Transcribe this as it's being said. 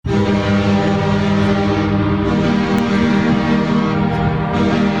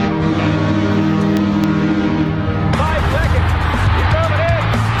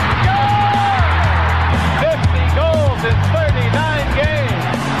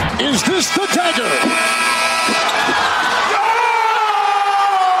Is this the dagger?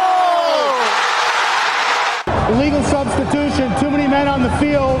 Illegal substitution, too many men on the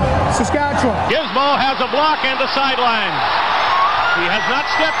field, Saskatchewan. Gizmo has a block and the sideline. He has not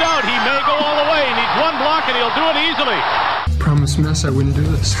stepped out. He may go all the way. He needs one block and he'll do it easily. Promise Mess I wouldn't do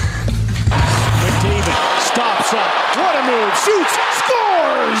this. McDavid stops up. What a move. Shoots.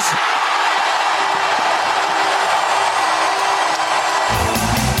 Scores!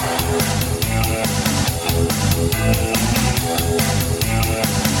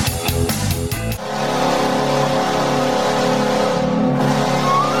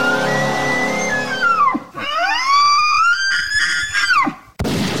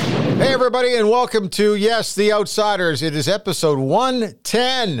 Hey, everybody, and welcome to, yes, The Outsiders. It is episode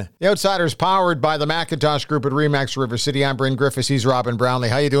 110. The Outsiders powered by the Macintosh Group at RE/MAX River City. I'm Bryn Griffiths. He's Robin Brownlee.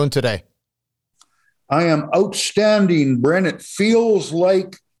 How you doing today? I am outstanding, Bryn. It feels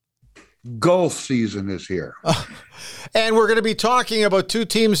like golf season is here. And we're going to be talking about two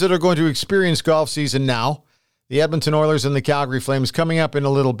teams that are going to experience golf season now. The Edmonton Oilers and the Calgary Flames coming up in a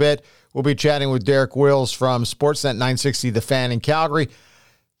little bit. We'll be chatting with Derek Wills from Sportsnet 960, The Fan in Calgary.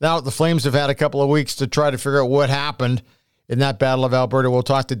 Now, the Flames have had a couple of weeks to try to figure out what happened in that Battle of Alberta. We'll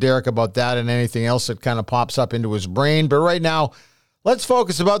talk to Derek about that and anything else that kind of pops up into his brain. But right now, let's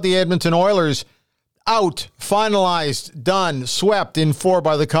focus about the Edmonton Oilers. Out, finalized, done, swept in 4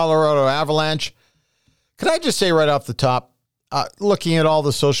 by the Colorado Avalanche. Could I just say right off the top, looking at all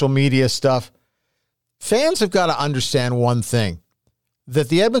the social media stuff, fans have got to understand one thing, that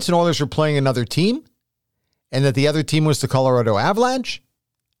the Edmonton Oilers are playing another team, and that the other team was the Colorado Avalanche,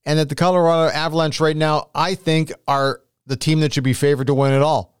 and that the Colorado Avalanche right now, I think, are the team that should be favored to win it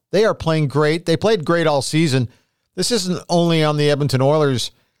all. They are playing great. They played great all season. This isn't only on the Edmonton Oilers.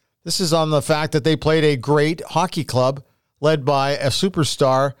 This is on the fact that they played a great hockey club led by a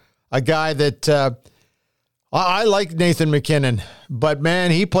superstar, a guy that I like Nathan MacKinnon. But, man,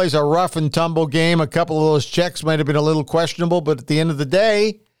 he plays a rough and tumble game. A couple of those checks might have been a little questionable, but at the end of the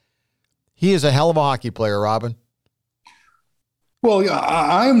day, he is a hell of a hockey player, Robin. Well, yeah,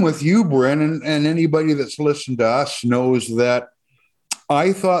 I'm with you, Bryn, and anybody that's listened to us knows that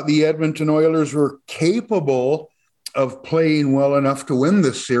I thought the Edmonton Oilers were capable of playing well enough to win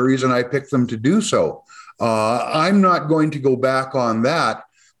this series, and I picked them to do so. I'm not going to go back on that,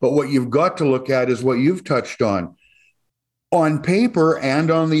 but what you've got to look at is what you've touched on. On paper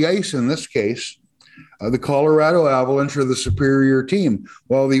and on the ice in this case, the Colorado Avalanche are the superior team.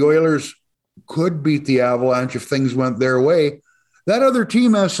 While the Oilers could beat the Avalanche if things went their way, that other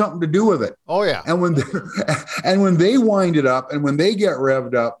team has something to do with it. Oh, yeah. And when they wind it up and when they get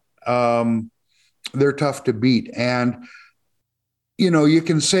revved up, they're tough to beat. And, you know, you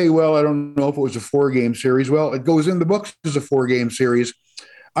can say, well, I don't know if it was a 4-game series. Well, it goes in the books as a 4-game series.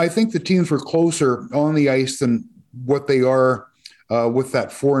 I think the teams were closer on the ice than what they are with that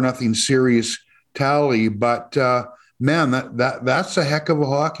 4-0 series tally. But, man, that's a heck of a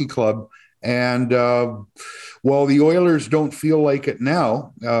hockey club. And while the Oilers don't feel like it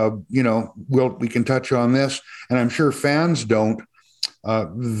now, you know, we can touch on this, and I'm sure fans don't.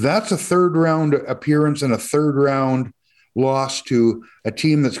 That's a 3rd-round appearance and a 3rd-round loss to a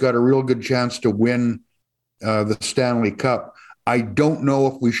team that's got a real good chance to win the Stanley Cup. I don't know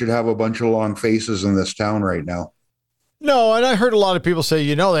if we should have a bunch of long faces in this town right now. No, and I heard a lot of people say,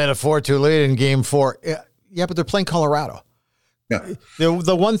 you know, they had a 4-2 lead in Game 4. Yeah, but they're playing Colorado. Yeah.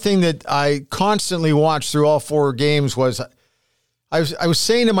 The one thing that I constantly watched through all 4 games was I was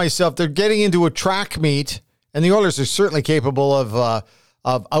saying to myself, they're getting into a track meet, and the Oilers are certainly capable of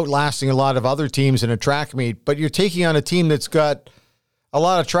outlasting a lot of other teams in a track meet, but you're taking on a team that's got a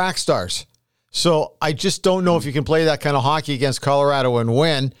lot of track stars. So I just don't know if you can play that kind of hockey against Colorado and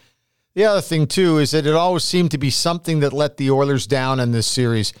win. The other thing, too, is that it always seemed to be something that let the Oilers down in this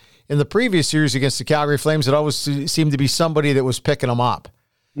series. In the previous series against the Calgary Flames, it always seemed to be somebody that was picking them up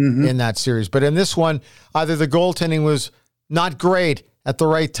in that series. But in this one, either the goaltending was not great at the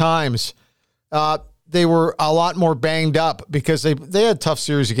right times. They were a lot more banged up because they had a tough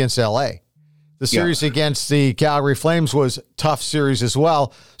series against LA. The series against the Calgary Flames was a tough series as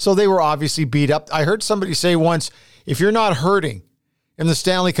well. So they were obviously beat up. I heard somebody say once, if you're not hurting in the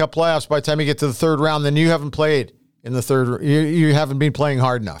Stanley Cup playoffs by the time you get to the 3rd round, then you haven't played in the 3rd. You haven't been playing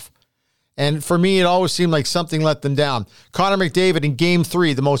hard enough. And for me, it always seemed like something let them down. Connor McDavid in Game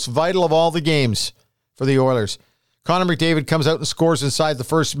 3, the most vital of all the games for the Oilers. Connor McDavid comes out and scores inside the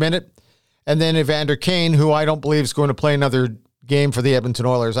first minute. And then Evander Kane, who I don't believe is going to play another game for the Edmonton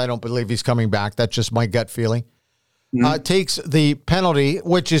Oilers. I don't believe he's coming back. That's just my gut feeling. Takes the penalty,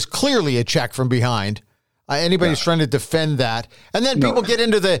 which is clearly a check from behind. Anybody's trying to defend that. And then people get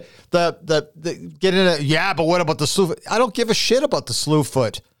into but what about the slew foot? I don't give a shit about the slew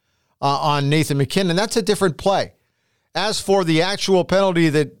foot on Nathan McKinnon. That's a different play. As for the actual penalty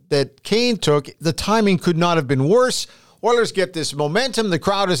that Kane took, the timing could not have been worse. Oilers get this momentum. The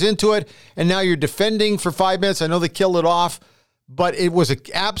crowd is into it. And now you're defending for 5 minutes. I know they killed it off, but it was an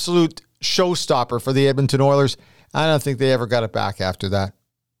absolute showstopper for the Edmonton Oilers. I don't think they ever got it back after that.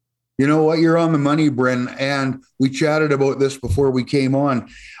 You know what? You're on the money, Bryn, and we chatted about this before we came on.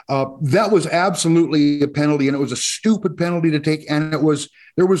 That was absolutely a penalty, and it was a stupid penalty to take, and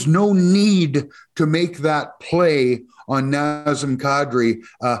there was no need to make that play on Nazem Kadri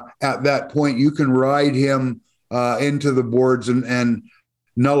at that point. You can ride him into the boards and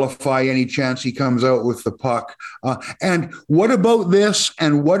nullify any chance he comes out with the puck. And what about this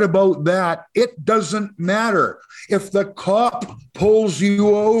and what about that? It doesn't matter. If the cop pulls you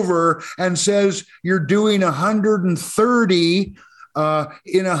over and says you're doing 130 in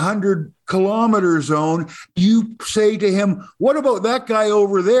 100-kilometer zone, you say to him, what about that guy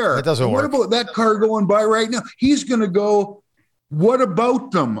over there? That doesn't work. What about that car going by right now? He's going to go, what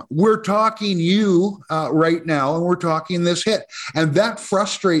about them? We're talking you right now, and we're talking this hit. And that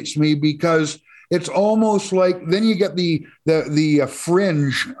frustrates me because it's almost like then you get the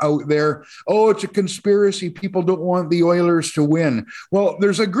fringe out there. Oh, it's a conspiracy. People don't want the Oilers to win. Well,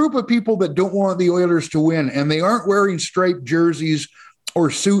 there's a group of people that don't want the Oilers to win, and they aren't wearing striped jerseys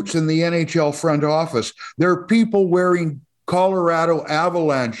or suits in the NHL front office. They're people wearing Colorado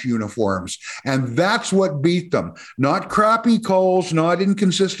Avalanche uniforms, and that's what beat them. Not crappy calls, not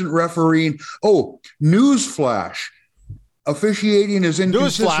inconsistent refereeing. Oh, newsflash. Officiating is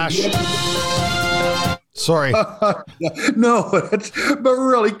inconsistent. Newsflash. Sorry. No, but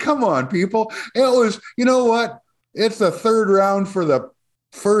really, come on, people. It was, you know what? It's the third round for the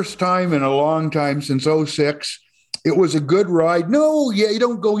first time in a long time since 2006. It was a good ride. No, you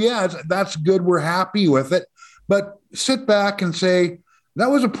don't go, that's good. We're happy with it. But sit back and say, that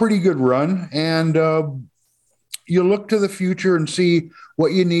was a pretty good run. And you look to the future and see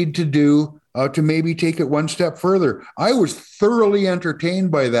what you need to do to maybe take it one step further. I was thoroughly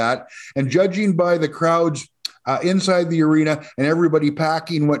entertained by that. And judging by the crowds inside the arena and everybody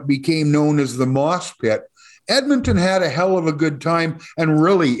packing what became known as the Moss Pit, Edmonton had a hell of a good time. And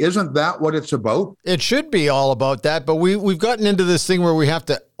really, isn't that what it's about? It should be all about that. But we've gotten into this thing where we have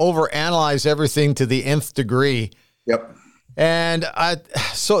to overanalyze everything to the nth degree. Yep. And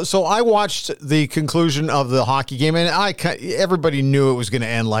so I watched the conclusion of the hockey game, and everybody knew it was going to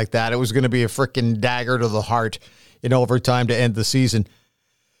end like that. It was going to be a freaking dagger to the heart in overtime to end the season.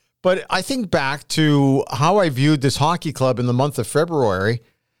 But I think back to how I viewed this hockey club in the month of February.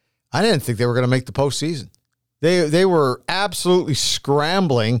 I didn't think they were going to make the postseason. They were absolutely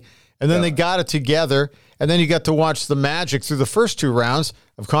scrambling, and then they got it together, and then you got to watch the magic through the first two rounds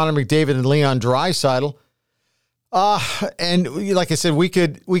of Connor McDavid and Leon Draisaitl. And like I said, we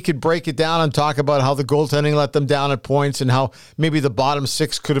could break it down and talk about how the goaltending let them down at points and how maybe the bottom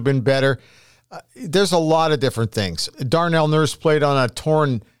six could have been better. There's a lot of different things. Darnell Nurse played on a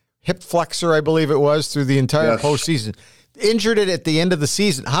torn hip flexor, I believe it was, through the entire postseason. Injured it at the end of the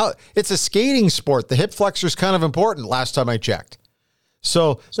season. It's a skating sport. The hip flexor is kind of important last time I checked.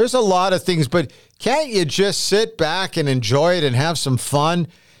 So there's a lot of things, but can't you just sit back and enjoy it and have some fun,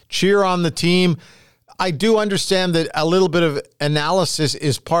 cheer on the team? I do understand that a little bit of analysis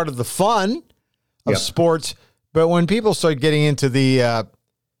is part of the fun of sports, but when people start getting into the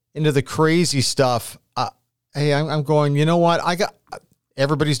crazy stuff, hey, I'm going, you know what?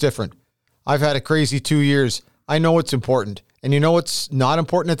 Everybody's different. I've had a crazy 2 years. I know what's important. And you know what's not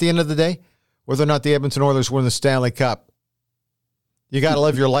important at the end of the day? Whether or not the Edmonton Oilers win the Stanley Cup. You got to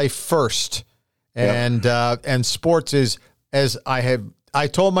live your life first. And sports is, as I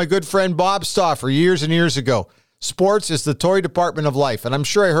told my good friend Bob Stauffer years and years ago, sports is the toy department of life. And I'm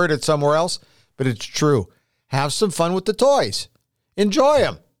sure I heard it somewhere else, but it's true. Have some fun with the toys. Enjoy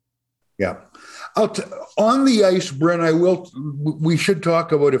them. Yeah. On the ice, Bryn, we should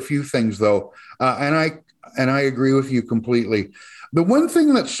talk about a few things, though. And I agree with you completely. The one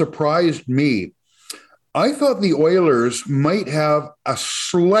thing that surprised me, I thought the Oilers might have a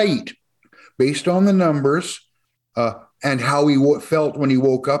slight, based on the numbers, and how he felt when he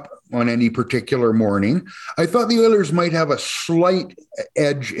woke up on any particular morning. I thought the Oilers might have a slight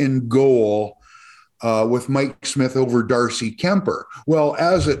edge in goal with Mike Smith over Darcy Kemper. Well,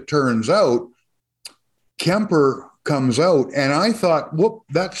 as it turns out, Kemper comes out, and I thought, whoop,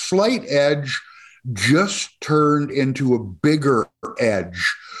 that slight edge just turned into a bigger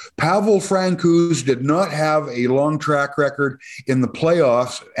edge. Pavel Francouz did not have a long track record in the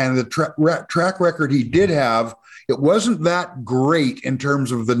playoffs, and the track record he did have, it wasn't that great in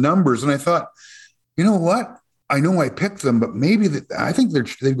terms of the numbers. And I thought, you know what? I know I picked them, but maybe I think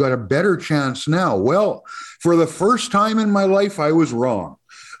they've got a better chance now. Well, for the first time in my life, I was wrong.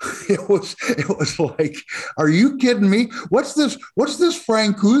 It was like, are you kidding me? What's this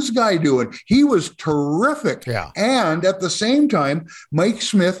Francouz guy doing? He was terrific. Yeah. And at the same time, Mike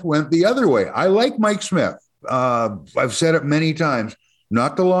Smith went the other way. I like Mike Smith. I've said it many times.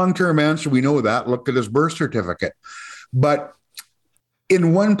 Not the long-term answer. We know that. Look at his birth certificate. But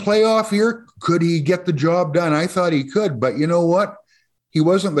in one playoff year, could he get the job done? I thought he could, but you know what? He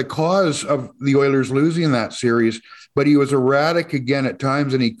wasn't the cause of the Oilers losing that series, but he was erratic again at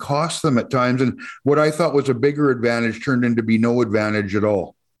times, and he cost them at times. And what I thought was a bigger advantage turned into be no advantage at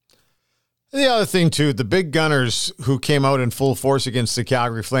all. The other thing, too, the big gunners who came out in full force against the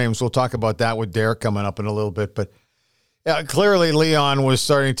Calgary Flames, we'll talk about that with Derek coming up in a little bit, but clearly Leon was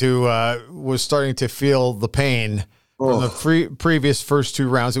starting to feel the pain from the previous first two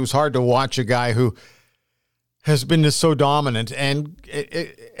rounds. It was hard to watch a guy who has been just so dominant. And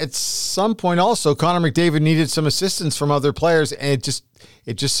at some point also, Connor McDavid needed some assistance from other players, and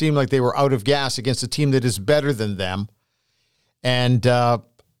it just seemed like they were out of gas against a team that is better than them. And,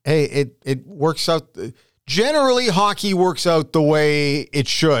 hey, it works out. Generally, hockey works out the way it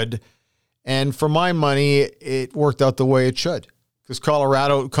should. And for my money, it worked out the way it should. Because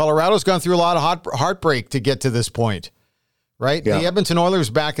Colorado's gone through a lot of heartbreak to get to this point, right? Yeah. The Edmonton Oilers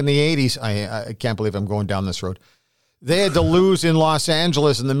back in the 80s, I can't believe I'm going down this road. They had to lose in Los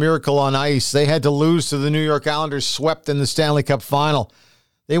Angeles in the Miracle on Ice. They had to lose to the New York Islanders, swept in the Stanley Cup final.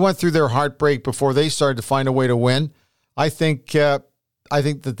 They went through their heartbreak before they started to find a way to win. I think that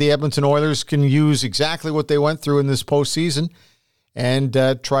the Edmonton Oilers can use exactly what they went through in this postseason and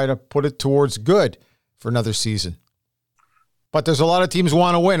try to put it towards good for another season. But there's a lot of teams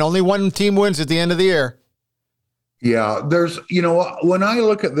want to win. Only one team wins at the end of the year. Yeah, when I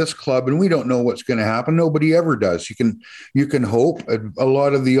look at this club, and we don't know what's going to happen, nobody ever does. You can hope. A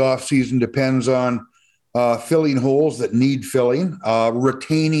lot of the offseason depends on filling holes that need filling,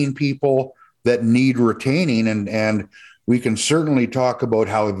 retaining people that need retaining, and we can certainly talk about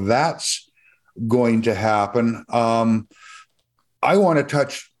how that's going to happen. I want to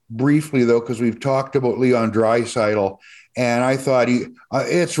touch briefly, though, because we've talked about Leon Draisaitl, and I thought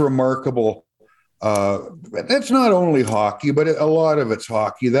it's remarkable. It's not only hockey, but a lot of it's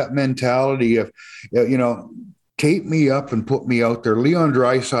hockey. That mentality of, tape me up and put me out there. Leon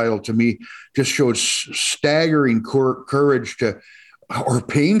Draisaitl, to me, just showed staggering courage or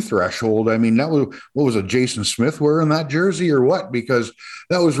pain threshold. I mean, what was it, Jason Smith wearing that jersey or what? Because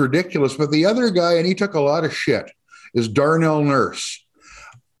that was ridiculous. But the other guy, and he took a lot of shit, is Darnell Nurse.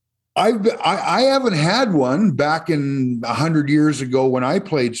 I haven't had one back in 100 years ago when I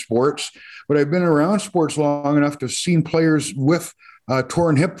played sports, but I've been around sports long enough to have seen players with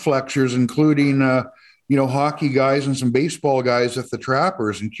torn hip flexors, including hockey guys and some baseball guys at the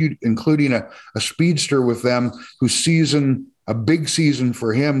Trappers, including a speedster with them a big season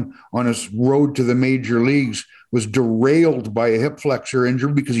for him on his road to the major leagues was derailed by a hip flexor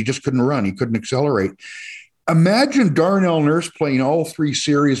injury because he just couldn't run. He couldn't accelerate. Imagine Darnell Nurse playing all three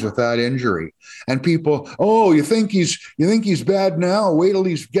series with that injury, and people, you think he's bad now? Wait till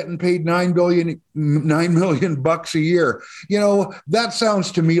he's getting paid $9 million bucks a year. That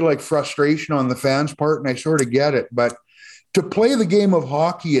sounds to me like frustration on the fans' part, and I sort of get it. But to play the game of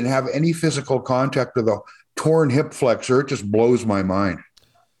hockey and have any physical contact with a torn hip flexor, it just blows my mind.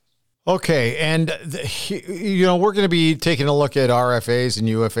 Okay, and we're going to be taking a look at RFAs and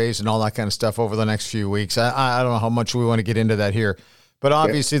UFAs and all that kind of stuff over the next few weeks. I don't know how much we want to get into that here, but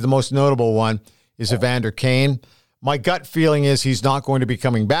obviously the most notable one is Evander Kane. My gut feeling is he's not going to be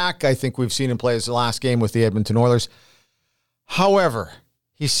coming back. I think we've seen him play his last game with the Edmonton Oilers. However,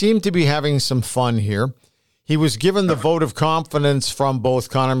 he seemed to be having some fun here. He was given the vote of confidence from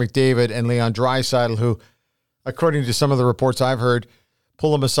both Connor McDavid and Leon Draisaitl, who, according to some of the reports I've heard,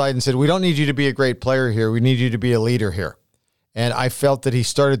 pull him aside and said, we don't need you to be a great player here. We need you to be a leader here. And I felt that he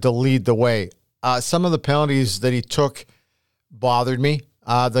started to lead the way. Some of the penalties that he took bothered me.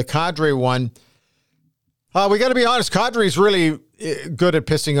 The Kadri one, we got to be honest, Kadri's really good at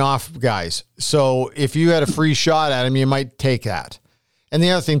pissing off guys. So if you had a free shot at him, you might take that. And the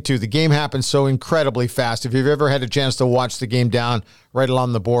other thing, too, the game happened so incredibly fast. If you've ever had a chance to watch the game down right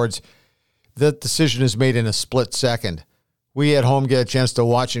along the boards, the decision is made in a split second. We at home get a chance to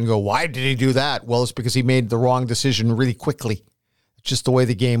watch and go, why did he do that? Well, it's because he made the wrong decision really quickly. It's just the way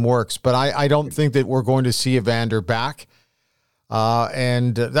the game works. But I don't think that we're going to see Evander back.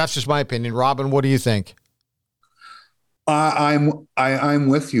 And that's just my opinion. Robin, what do you think? I'm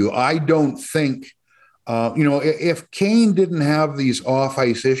with you. I don't think, if Kane didn't have these off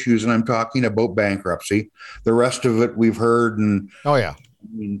ice issues, and I'm talking about bankruptcy, the rest of it we've heard. And oh yeah,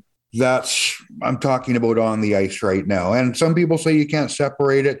 I'm talking about on the ice right now. And some people say you can't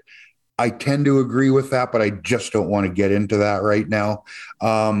separate it. I tend to agree with that, but I just don't want to get into that right now.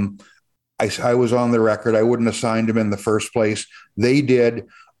 I was on the record. I wouldn't have signed him in the first place. They did.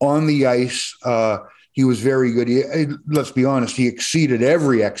 On the ice, he was very good. Let's be honest, he exceeded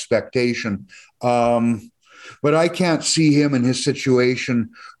every expectation. But I can't see him in his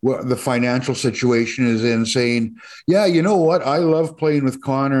situation, the financial situation is in, saying, yeah, you know what? I love playing with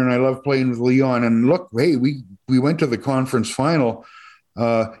Connor and I love playing with Leon. And look, hey, we went to the conference final.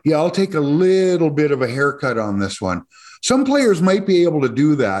 I'll take a little bit of a haircut on this one. Some players might be able to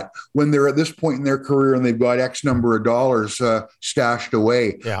do that when they're at this point in their career and they've got X number of dollars stashed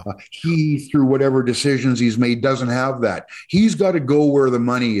away. Yeah. He, through whatever decisions he's made, doesn't have that. He's got to go where the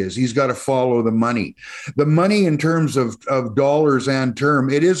money is. He's got to follow the money. The money in terms of dollars and term,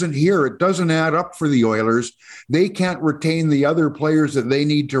 it isn't here. It doesn't add up for the Oilers. They can't retain the other players that they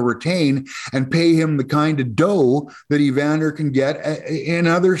need to retain and pay him the kind of dough that Evander can get in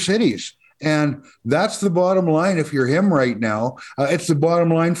other cities. And that's the bottom line. If you're him right now, it's the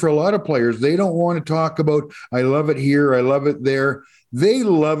bottom line for a lot of players. They don't want to talk about, I love it here, I love it there. They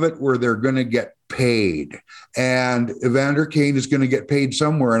love it where they're going to get paid. And Evander Kane is going to get paid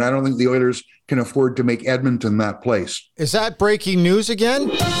somewhere. And I don't think the Oilers can afford to make Edmonton that place. Is that breaking news again?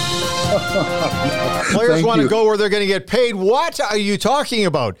 Players want to go where they're going to get paid. What are you talking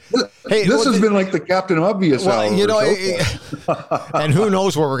about? Hey, this has been like the Captain Obvious hour. And who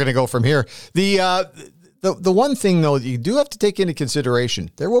knows where we're going to go from here. The one thing, though, you do have to take into consideration,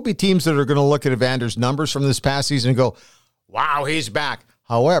 there will be teams that are going to look at Evander's numbers from this past season and go, wow, he's back.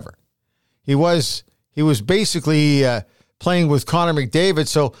 However, he was basically playing with Connor McDavid.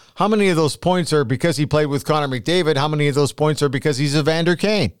 So how many of those points are because he played with Connor McDavid? How many of those points are because he's Evander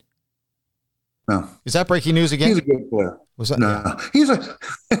Kane? No. Is that breaking news again? He's a good player. Was that? No, yeah.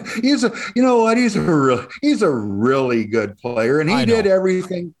 he's a, you know what? He's a really good player, and he did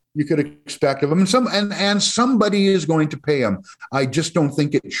everything you could expect of him. And somebody is going to pay him. I just don't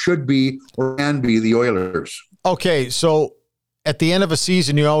think it should be or can be the Oilers. Okay, so at the end of a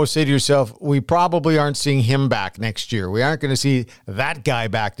season, you always say to yourself, we probably aren't seeing him back next year. We aren't going to see that guy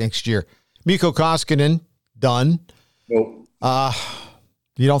back next year. Mikko Koskinen, done. Nope.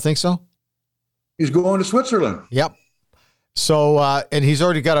 You don't think so? He's going to Switzerland. Yep. So, and he's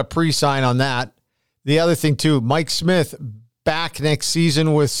already got a pre-sign on that. The other thing, too, Mike Smith back next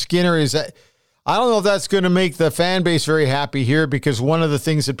season with Skinner is that I don't know if that's going to make the fan base very happy here, because one of the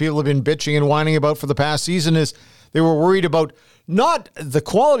things that people have been bitching and whining about for the past season is they were worried about not the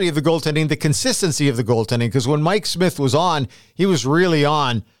quality of the goaltending, the consistency of the goaltending, because when Mike Smith was on, he was really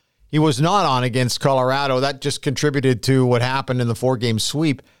on. He was not on against Colorado. That just contributed to what happened in the 4-game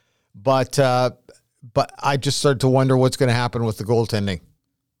sweep. But I just started to wonder what's going to happen with the goaltending.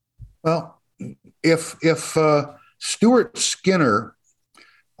 Well, if Stuart Skinner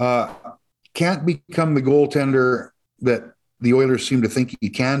can't become the goaltender that the Oilers seem to think he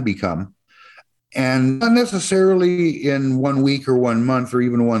can become, and not necessarily in 1 week or 1 month or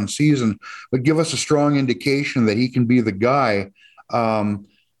even one season, but give us a strong indication that he can be the guy,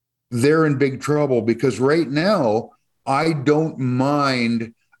 they're in big trouble, because right now I don't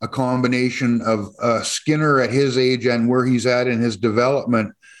mind a combination of Skinner at his age and where he's at in his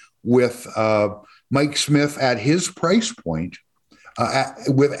development with Mike Smith at his price point,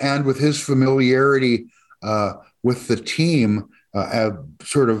 with his familiarity with the team,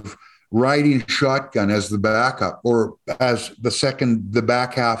 sort of riding shotgun as the backup or as the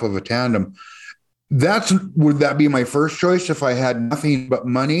back half of a tandem. Would that be my first choice if I had nothing but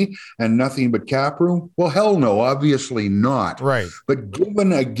money and nothing but cap room? Well, hell no, obviously not. Right. But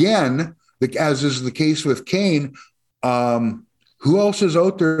given again, as is the case with Kane, who else is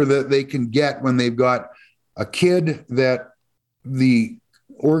out there that they can get when they've got a kid that the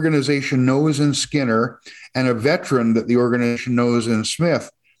organization knows in Skinner and a veteran that the organization knows in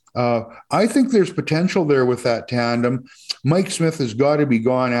Smith? I think there's potential there with that tandem. Mike Smith has got to be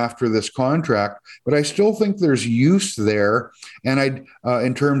gone after this contract, but I still think there's use there. And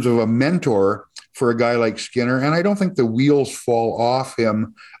in terms of a mentor for a guy like Skinner, and I don't think the wheels fall off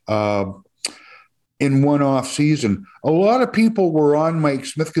him in one off season. A lot of people were on Mike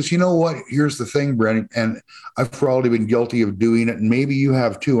Smith because, you know what? Here's the thing, Brennan, and I've probably been guilty of doing it, and maybe you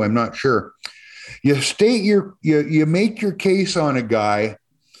have too. I'm not sure. You make your case on a guy,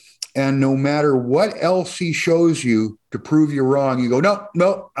 And no matter what else he shows you to prove you wrong, you go,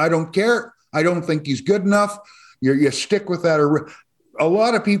 no, I don't care. I don't think he's good enough. You stick with that. A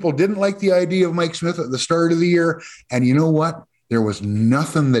lot of people didn't like the idea of Mike Smith at the start of the year. And you know what? There was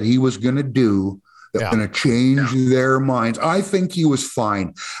nothing that he was going to do that was going to change their minds. I think he was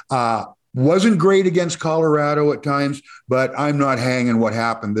fine. Wasn't great against Colorado at times, but I'm not hanging what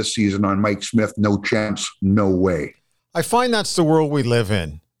happened this season on Mike Smith. No chance, no way. I find that's the world we live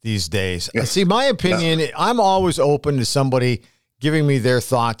in these days. Yeah. See, my opinion, I'm always open to somebody giving me their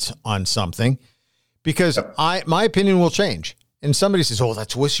thoughts on something because my opinion will change. And somebody says, oh,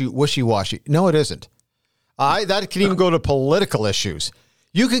 that's wishy-washy. No, it isn't. That can even go to political issues.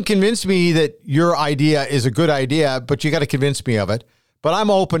 You can convince me that your idea is a good idea, but you got to convince me of it. But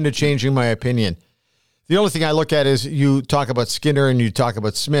I'm open to changing my opinion. The only thing I look at is you talk about Skinner and you talk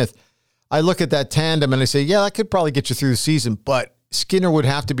about Smith. I look at that tandem and I say, yeah, that could probably get you through the season, but Skinner would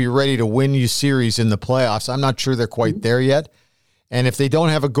have to be ready to win you series in the playoffs. I'm not sure they're quite there yet. And if they don't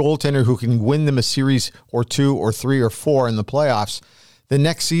have a goaltender who can win them a series or 2 or 3 or 4 in the playoffs, the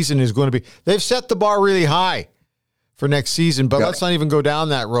next season is going to be, they've set the bar really high for next season, but let's not even go down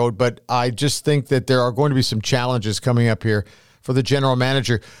that road. But I just think that there are going to be some challenges coming up here for the general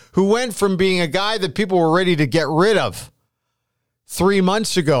manager, who went from being a guy that people were ready to get rid of 3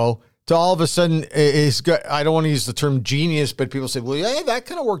 months ago to all of a sudden is, I don't want to use the term genius, but people say, well, yeah, that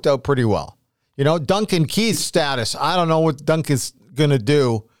kind of worked out pretty well. You know, Duncan Keith's status, I don't know what Duncan's going to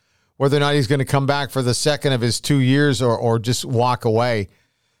do, whether or not he's going to come back for the second of his 2 years or just walk away.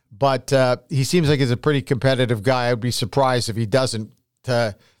 But he seems like he's a pretty competitive guy. I'd be surprised if he doesn't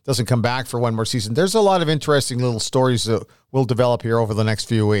come back for one more season. There's a lot of interesting little stories that will develop here over the next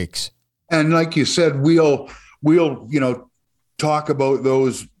few weeks. And like you said, we'll talk about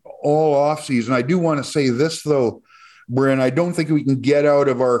those all off season. I do want to say this though, Bryn, I don't think we can get out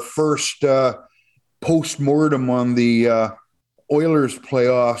of our first post-mortem on the Oilers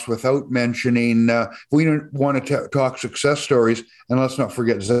playoffs without mentioning, we don't want to talk success stories, and let's not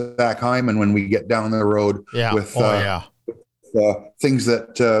forget Zach Hyman when we get down the road with things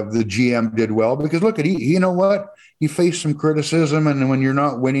that the GM did well. Because look, you know what? He faced some criticism, and when you're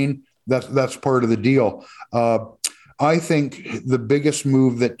not winning, that's part of the deal. I think the biggest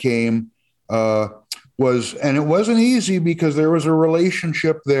move that came was, and it wasn't easy because there was a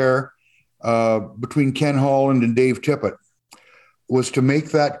relationship there between Ken Holland and Dave Tippett, was to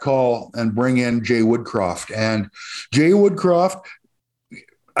make that call and bring in Jay Woodcroft. And Jay Woodcroft,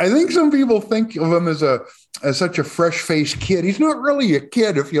 I think some people think of him as such a fresh-faced kid. He's not really a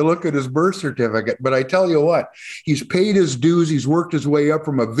kid if you look at his birth certificate, but I tell you what, he's paid his dues. He's worked his way up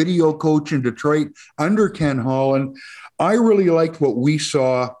from a video coach in Detroit under Ken Holland. I really liked what we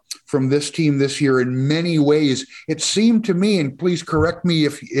saw from this team this year in many ways. It seemed to me, and please correct me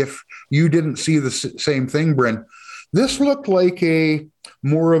if you didn't see the same thing, Bryn, this looked like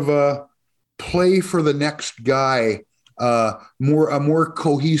more of a play for the next guy, a more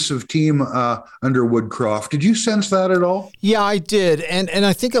cohesive team under Woodcroft. Did you sense that at all? Yeah, I did. And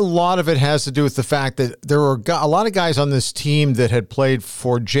I think a lot of it has to do with the fact that there were a lot of guys on this team that had played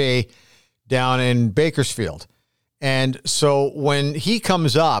for Jay down in Bakersfield. And so when he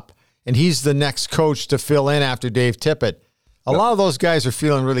comes up and he's the next coach to fill in after Dave Tippett, a lot of those guys are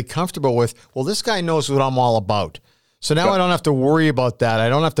feeling really comfortable with, well, this guy knows what I'm all about. So now I don't have to worry about that. I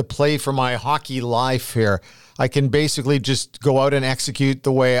don't have to play for my hockey life here. I can basically just go out and execute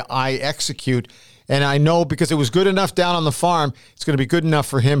the way I execute. And I know because it was good enough down on the farm, it's going to be good enough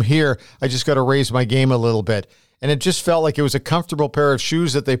for him here. I just got to raise my game a little bit. And it just felt like it was a comfortable pair of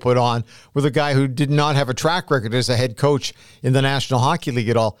shoes that they put on with a guy who did not have a track record as a head coach in the National Hockey League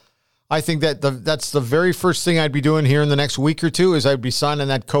at all. I think that that's the very first thing I'd be doing here in the next week or two is I'd be signing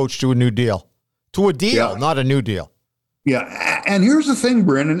that coach to a new deal. To a deal, not a new deal. Yeah, and here's the thing,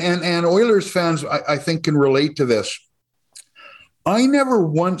 Bryn, and Oilers fans, I think, can relate to this. I never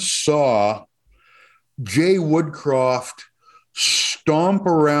once saw Jay Woodcroft stomp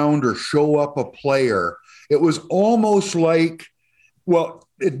around or show up a player. It was almost like, well,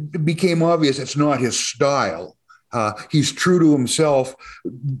 it became obvious it's not his style. He's true to himself.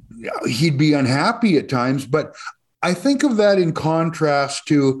 He'd be unhappy at times, but I think of that in contrast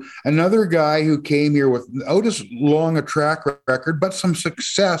to another guy who came here without as long a track record, but some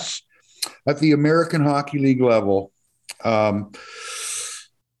success at the American Hockey League level. Dallas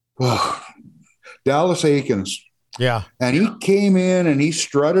Aikens. Yeah. And he came in and he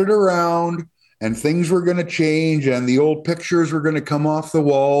strutted around and things were going to change and the old pictures were going to come off the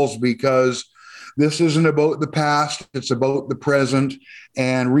walls because this isn't about the past. It's about the present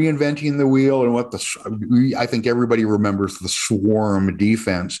and reinventing the wheel. And I think everybody remembers the swarm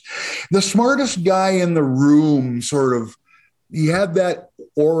defense. The smartest guy in the room, sort of, he had that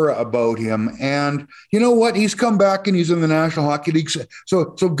aura about him. And you know what? He's come back and he's in the National Hockey League. So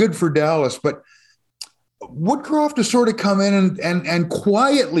good for Dallas. But Woodcroft has sort of come in and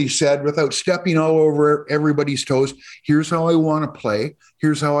quietly said, without stepping all over everybody's toes, here's how I want to play.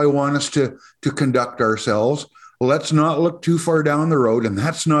 Here's how I want us to conduct ourselves. Let's not look too far down the road. And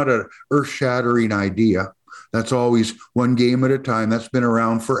that's not an earth-shattering idea. That's always one game at a time. That's been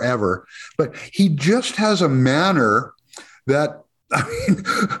around forever. But he just has a manner that, I mean,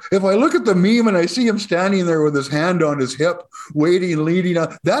 if I look at the meme and I see him standing there with his hand on his hip, waiting, leading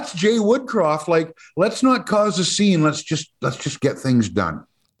up, that's Jay Woodcroft. Like, let's not cause a scene. Let's just get things done.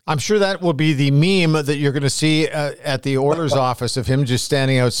 I'm sure that will be the meme that you're going to see at the Oilers office of him just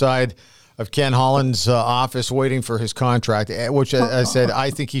standing outside of Ken Holland's office waiting for his contract, which I said I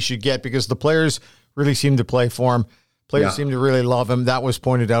think he should get because the players really seem to play for him. Players seem to really love him. That was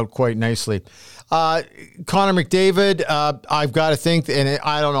pointed out quite nicely. Connor McDavid, I've got to think, and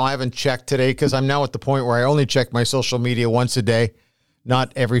I don't know, I haven't checked today because I'm now at the point where I only check my social media once a day,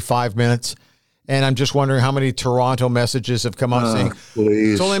 not every 5 minutes. And I'm just wondering how many Toronto messages have come out saying,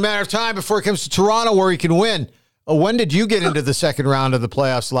 it's only a matter of time before it comes to Toronto where he can win. When did you get into the second round of the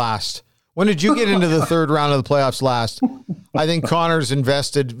playoffs last? When did you get into the third round of the playoffs last? I think Connor's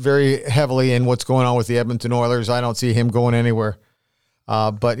invested very heavily in what's going on with the Edmonton Oilers. I don't see him going anywhere.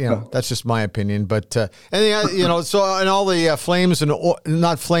 But, you know, that's just my opinion. But, so and all the Flames and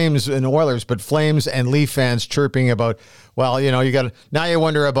not Flames and Oilers, but Flames and Leaf fans chirping about, well, you know, now you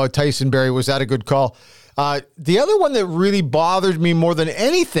wonder about Tyson Barrie. Was that a good call? The other one that really bothered me more than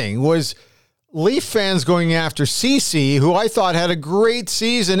anything was Leaf fans going after CC, who I thought had a great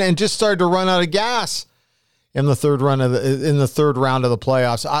season and just started to run out of gas in the third round of the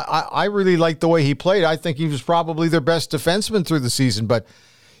playoffs. I really liked the way he played. I think he was probably their best defenseman through the season. But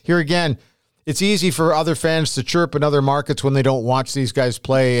here again, it's easy for other fans to chirp in other markets when they don't watch these guys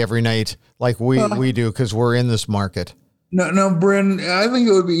play every night like we do because we're in this market. No, Bryn, I think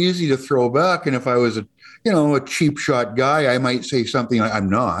it would be easy to throw back. And if I was a cheap shot guy, I might say something I'm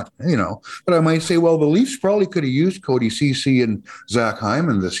not, but I might say, well, the Leafs probably could have used Cody Ceci and Zach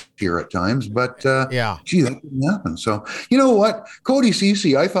Hyman this year at times, but gee, that didn't happen. So, you know what? Cody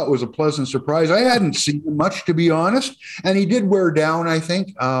Ceci, I thought was a pleasant surprise. I hadn't seen him much, to be honest, and he did wear down, I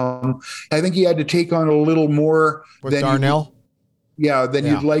think. I think he had to take on a little more with Darnell. Than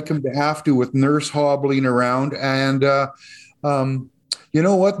you'd like him to have to with Nurse hobbling around. And, you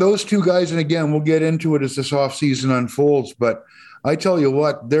know what? Those two guys, and again, we'll get into it as this offseason unfolds, but I tell you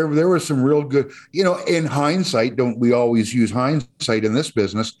what, there was some real good, in hindsight, don't we always use hindsight in this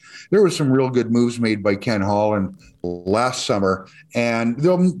business? There was some real good moves made by Ken Holland last summer, and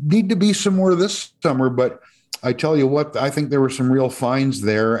there'll need to be some more this summer, but I tell you what, I think there were some real finds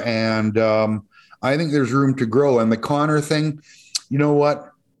there, and I think there's room to grow. And the Connor thing, you know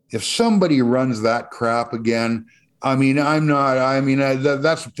what? If somebody runs that crap again, that's going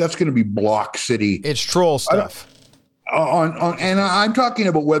to be Block City. It's troll stuff. And I'm talking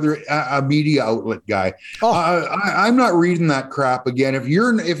about whether a media outlet guy. I'm not reading that crap again. If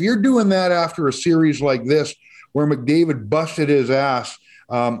you're doing that after a series like this, where McDavid busted his ass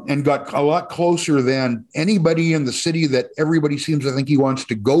and got a lot closer than anybody in the city that everybody seems to think he wants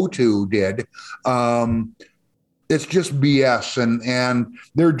to go to did. It's just BS, and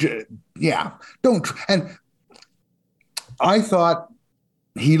they're don't. And I thought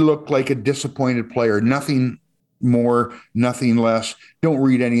he looked like a disappointed player. Nothing more, nothing less. Don't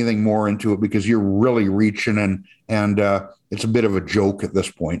read anything more into it because you're really reaching, and it's a bit of a joke at this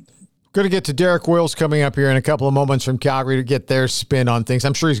point. Going to get to Derek Wills coming up here in a couple of moments from Calgary to get their spin on things.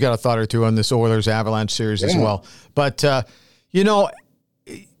 I'm sure he's got a thought or two on this Oilers Avalanche series as well. But,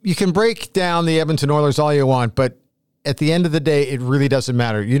 you can break down the Edmonton Oilers all you want, but at the end of the day, it really doesn't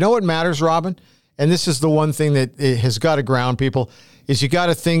matter. You know what matters, Robin? And this is the one thing that has got to ground people, is you got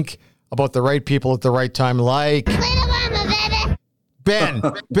to think about the right people at the right time, like Ben.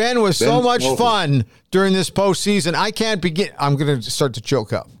 Ben was so much fun during this postseason. I can't begin. I'm going to start to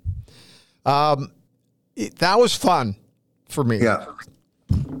choke up. That was fun for me. Yeah.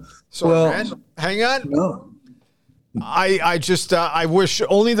 So, Ben, hang on. No. I wish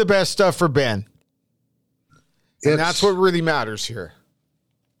only the best stuff for Ben. And that's what really matters here.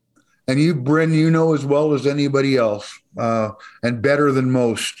 And you, Bryn, as well as anybody else, and better than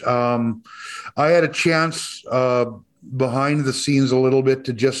most. I had a chance behind the scenes a little bit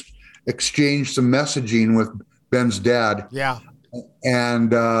to just exchange some messaging with Ben's dad. Yeah.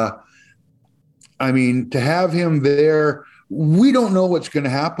 And I mean, to have him there, we don't know what's going to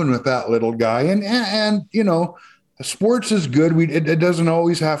happen with that little guy. And you know, sports is good. It doesn't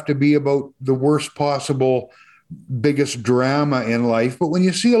always have to be about the worst possible, biggest drama in life. But when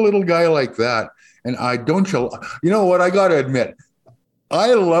you see a little guy like that, and you know what, I got to admit,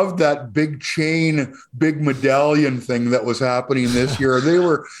 I loved that big chain, big medallion thing that was happening this year. They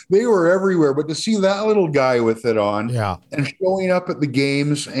were everywhere, but to see that little guy with it on, yeah, and showing up at the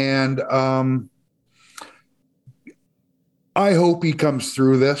games, and I hope he comes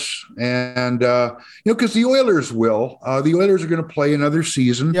through this, and because the Oilers will. The Oilers are going to play another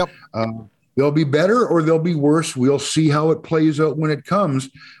season. Yep. They'll be better or they'll be worse. We'll see how it plays out when it comes,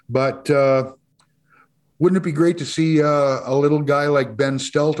 but. Wouldn't it be great to see a little guy like Ben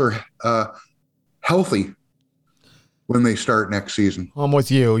Stelter healthy when they start next season? I'm with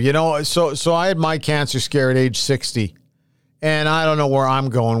you. You know, so I had my cancer scare at age 60, and I don't know where I'm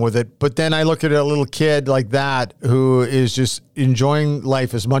going with it. But then I look at a little kid like that who is just enjoying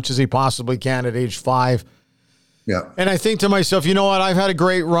life as much as he possibly can at age 5. Yeah. And I think to myself, you know what? I've had a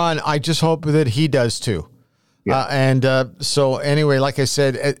great run. I just hope that he does too. Yeah. So anyway, like I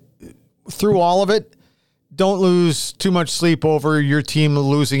said, through all of it, don't lose too much sleep over your team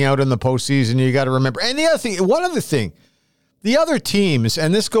losing out in the postseason. You got to remember. And one other thing, the other teams,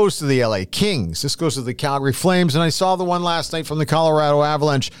 and this goes to the LA Kings, this goes to the Calgary Flames, and I saw the one last night from the Colorado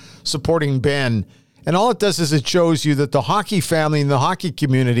Avalanche supporting Ben. And all it does is it shows you that the hockey family and the hockey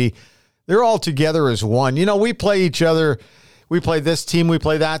community, they're all together as one. You know, we play each other. We play this team, we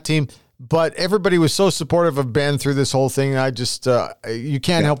play that team. But everybody was so supportive of Ben through this whole thing. I just, you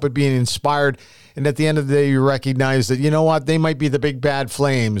can't help but being inspired. And at the end of the day, you recognize that, you know what, they might be the big bad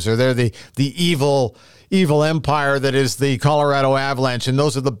Flames, or they're the evil empire that is the Colorado Avalanche. And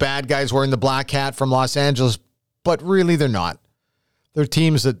those are the bad guys wearing the black hat from Los Angeles. But really, they're not. They're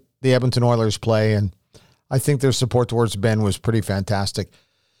teams that the Edmonton Oilers play. And I think their support towards Ben was pretty fantastic.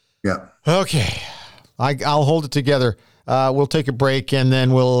 Yeah. Okay. I'll hold it together. We'll take a break, and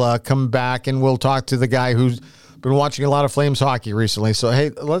then we'll come back, and we'll talk to the guy who's been watching a lot of Flames hockey recently. So, hey,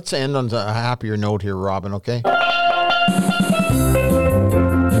 let's end on a happier note here, Robin, okay?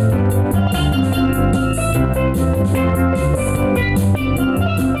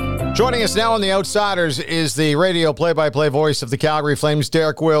 Joining us now on The Outsiders is the radio play-by-play voice of the Calgary Flames,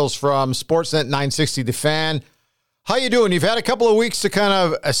 Derek Wills from Sportsnet 960 The Fan. How you doing? You've had a couple of weeks to kind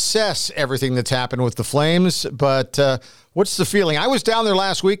of assess everything that's happened with the Flames, but what's the feeling? I was down there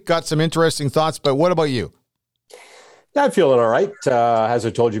last week, got some interesting thoughts, but what about you? Yeah, I'm feeling all right. As I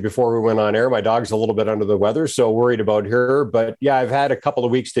told you before we went on air, my dog's a little bit under the weather, so worried about her. But yeah, I've had a couple of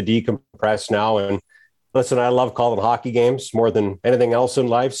weeks to decompress now. And listen, I love calling hockey games more than anything else in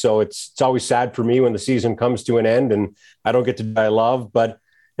life. So it's always sad for me when the season comes to an end and I don't get to do what I love. But,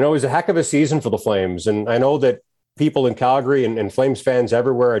 you know, it was a heck of a season for the Flames. And I know that people in Calgary and Flames fans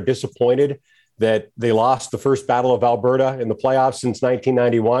everywhere are disappointed that they lost the first Battle of Alberta in the playoffs since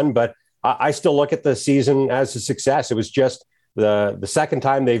 1991. But I still look at the season as a success. It was just the second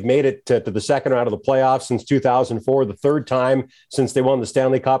time they've made it to the second round of the playoffs since 2004, the third time since they won the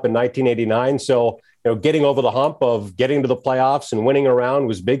Stanley Cup in 1989. So, you know, getting over the hump of getting to the playoffs and winning a round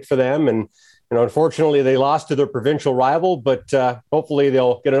was big for them. And, you know, unfortunately, they lost to their provincial rival, but hopefully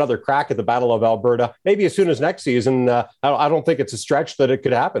they'll get another crack at the Battle of Alberta, maybe as soon as next season. I don't think it's a stretch that it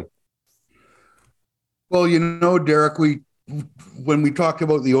could happen. Well, you know, Derek, when we talked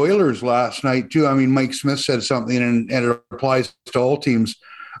about the Oilers last night, too, I mean, Mike Smith said something, and it applies to all teams.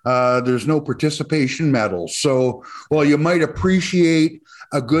 There's no participation medals. So, well, you might appreciate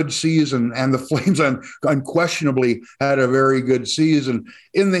a good season, and the Flames unquestionably had a very good season.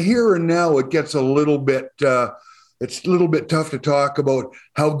 In the here and now, it gets a little bit it's a little bit tough to talk about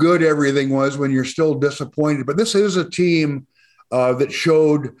how good everything was when you're still disappointed. But this is a team that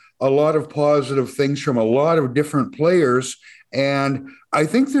showed a lot of positive things from a lot of different players. And I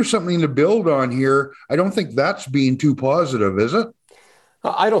think there's something to build on here. I don't think that's being too positive, is it?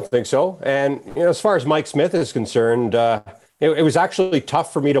 I don't think so. And, you know, as far as Mike Smith is concerned, it was actually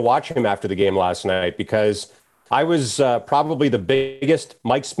tough for me to watch him after the game last night because I was probably the biggest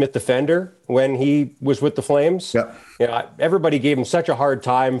Mike Smith defender when he was with the Flames. Yeah. You know, everybody gave him such a hard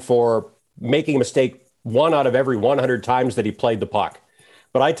time for making a mistake 1 out of every 100 times that he played the puck.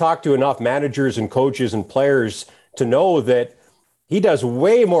 But I talked to enough managers and coaches and players to know that he does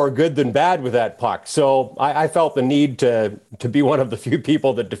way more good than bad with that puck. So I felt the need to be one of the few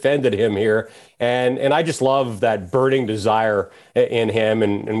people that defended him here. And I just love that burning desire in him.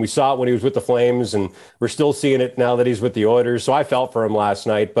 And we saw it when he was with the Flames, and we're still seeing it now that he's with the Oilers. So I felt for him last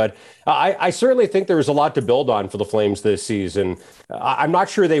night. But I certainly think there was a lot to build on for the Flames this season. I'm not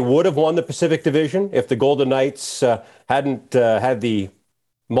sure they would have won the Pacific Division if the Golden Knights hadn't had the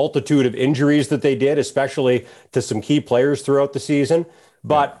multitude of injuries that they did, especially to some key players throughout the season.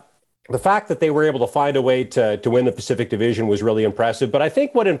 But the fact that they were able to find a way to win the Pacific Division was really impressive. But I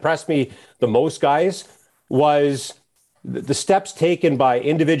think what impressed me the most, guys, was the steps taken by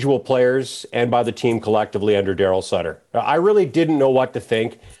individual players and by the team collectively under Daryl Sutter. I really didn't know what to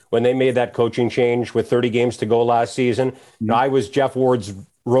think when they made that coaching change with 30 games to go last season. Mm-hmm. I was Jeff Ward's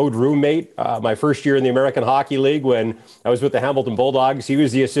road roommate my first year in the American Hockey League when I was with the Hamilton Bulldogs. He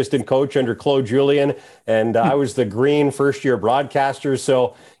was the assistant coach under Claude Julien, and I was the green first-year broadcaster.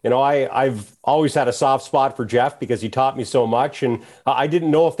 So, I've always had a soft spot for Jeff because he taught me so much, and I didn't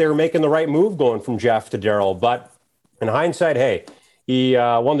know if they were making the right move going from Jeff to Daryl. But in hindsight, hey, he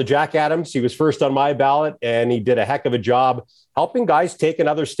won the Jack Adams. He was first on my ballot, and he did a heck of a job helping guys take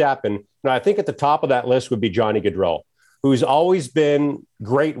another step. And I think at the top of that list would be Johnny Gaudreau, who's always been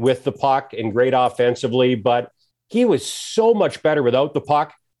great with the puck and great offensively, but he was so much better without the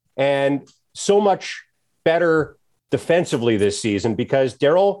puck and so much better defensively this season because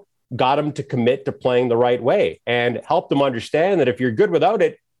Daryl got him to commit to playing the right way and helped him understand that if you're good without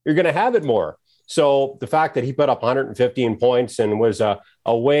it, you're going to have it more. So the fact that he put up 115 points and was a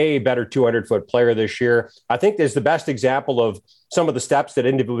way better 200-foot player this year, I think is the best example of some of the steps that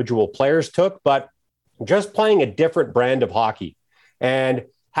individual players took, but just playing a different brand of hockey and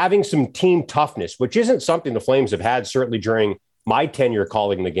having some team toughness, which isn't something the Flames have had certainly during my tenure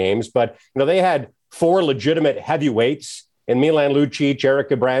calling the games. But, they had 4 legitimate heavyweights in Milan Lucic,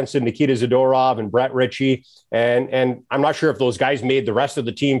 Erica Branson, Nikita Zadorov, and Brett Ritchie. And I'm not sure if those guys made the rest of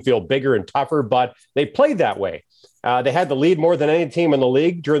the team feel bigger and tougher, but they played that way. They had the lead more than any team in the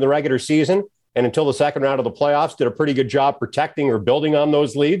league during the regular season. And until the second round of the playoffs, did a pretty good job protecting or building on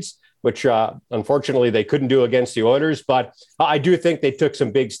those leads, which unfortunately they couldn't do against the Oilers. But I do think they took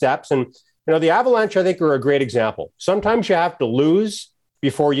some big steps. And, the Avalanche, I think, are a great example. Sometimes you have to lose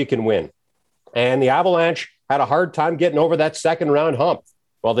before you can win. And the Avalanche had a hard time getting over that second round hump.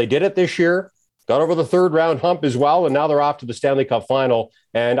 Well, they did it this year, got over the third round hump as well, and now they're off to the Stanley Cup final,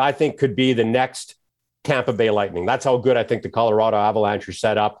 and I think could be the next Tampa Bay Lightning. That's how good I think the Colorado Avalanche are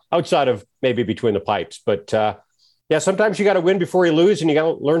set up, outside of maybe between the pipes. But sometimes you got to win before you lose, and you got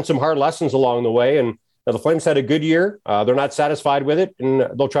to learn some hard lessons along the way. And the Flames had a good year. They're not satisfied with it, and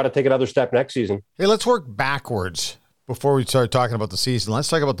they'll try to take another step next season. Hey, let's work backwards before we start talking about the season. Let's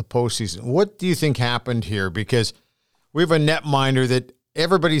talk about the postseason. What do you think happened here? Because we have a netminder that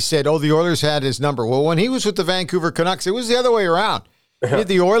everybody said, the Oilers had his number. Well, when he was with the Vancouver Canucks, it was the other way around. He had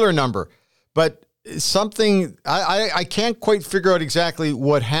the Oiler number. But something, I can't quite figure out exactly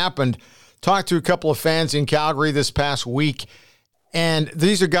what happened. Talked to a couple of fans in Calgary this past week, and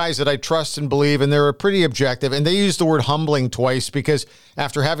these are guys that I trust and believe, and they're pretty objective. And they used the word humbling twice because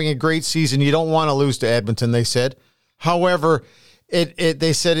after having a great season, you don't want to lose to Edmonton, they said. However,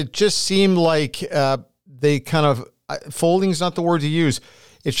 they said it just seemed like they kind of, folding is not the word to use.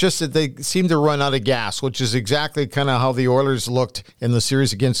 It's just that they seemed to run out of gas, which is exactly kind of how the Oilers looked in the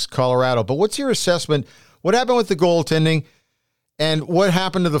series against Colorado. But what's your assessment? What happened with the goaltending and what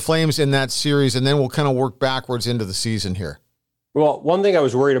happened to the Flames in that series? And then we'll kind of work backwards into the season here. Well, one thing I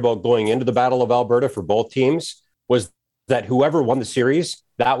was worried about going into the Battle of Alberta for both teams was that whoever won the series,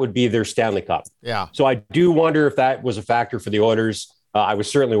 that would be their Stanley Cup. Yeah. So I do wonder if that was a factor for the Oilers. I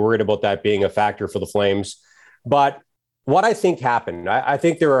was certainly worried about that being a factor for the Flames. But what I think happened, I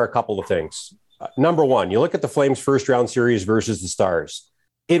think there are a couple of things. Number one, you look at the Flames first round series versus the Stars.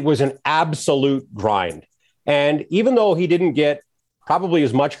 It was an absolute grind. And even though he didn't get probably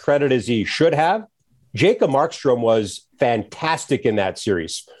as much credit as he should have, Jacob Markstrom was fantastic in that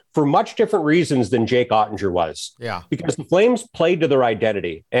series for much different reasons than Jake Ottinger was. Yeah. Because the Flames played to their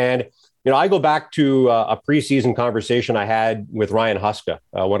identity. And, I go back to a preseason conversation I had with Ryan Huska,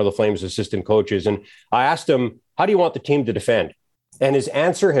 one of the Flames assistant coaches. And I asked him, how do you want the team to defend? And his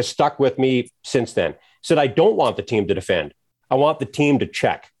answer has stuck with me since then. He said, I don't want the team to defend. I want the team to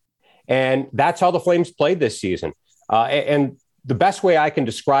check. And that's how the Flames played this season. And the best way I can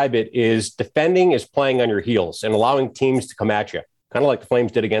describe it is defending is playing on your heels and allowing teams to come at you, kind of like the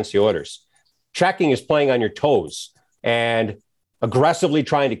Flames did against the Oilers. Checking is playing on your toes and aggressively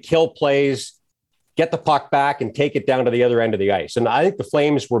trying to kill plays, get the puck back and take it down to the other end of the ice. And I think the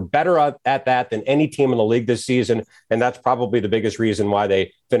Flames were better at that than any team in the league this season. And that's probably the biggest reason why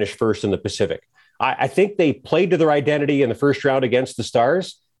they finished first in the Pacific. I think they played to their identity in the first round against the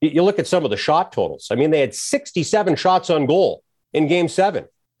Stars. You look at some of the shot totals. I mean, they had 67 shots on goal in Game 7.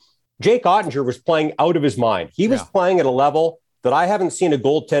 Jake Ottinger was playing out of his mind. He was playing at a level that I haven't seen a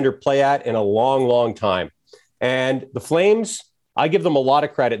goaltender play at in a long, long time. And the Flames, I give them a lot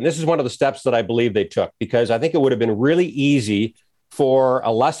of credit. And this is one of the steps that I believe they took, because I think it would have been really easy for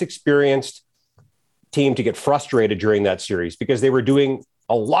a less experienced team to get frustrated during that series because they were doing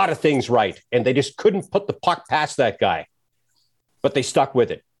a lot of things right. And they just couldn't put the puck past that guy. But they stuck with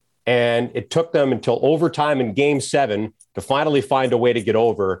it. And it took them until overtime in Game 7 to finally find a way to get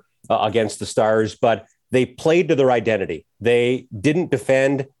over against the Stars. But they played to their identity. They didn't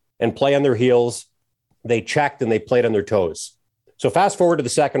defend and play on their heels. They checked and they played on their toes. So fast forward to the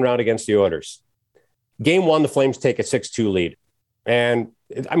second round against the Oilers. Game 1, the Flames take a 6-2 lead. And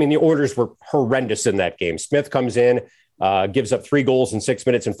I mean, the Oilers were horrendous in that game. Smith comes in, gives up 3 goals in 6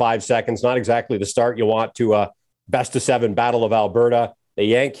 minutes and 5 seconds. Not exactly the start you want to a best of 7 Battle of Alberta. They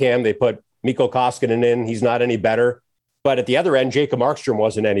yank him. They put Mikko Koskinen in. He's not any better. But at the other end, Jacob Markstrom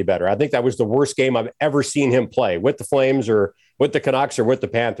wasn't any better. I think that was the worst game I've ever seen him play with the Flames or with the Canucks or with the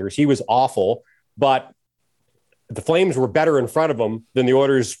Panthers. He was awful, but the Flames were better in front of him than the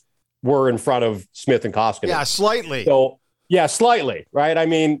Oilers were in front of Smith and Koskinen. Yeah, slightly. So, yeah, slightly, right? I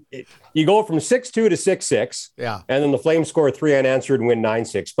mean, you go from 6-2 to 6-6, yeah, and then the Flames score 3 unanswered and win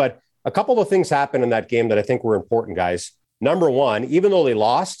 9-6. But a couple of things happened in that game that I think were important, guys. Number one, even though they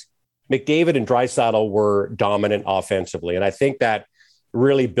lost, McDavid and Draisaitl were dominant offensively. And I think that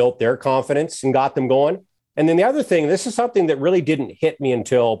really built their confidence and got them going. And then the other thing, this is something that really didn't hit me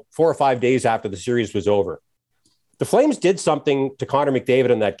until 4 or 5 days after the series was over. The Flames did something to Connor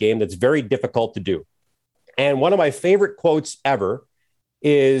McDavid in that game that's very difficult to do. And one of my favorite quotes ever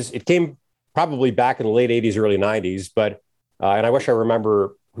is, it came probably back in the late 80s, early 90s, but, and I wish I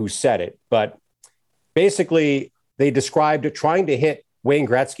remember who said it, but basically they described trying to hit Wayne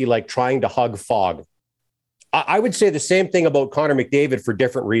Gretzky like trying to hug fog. I would say the same thing about Connor McDavid for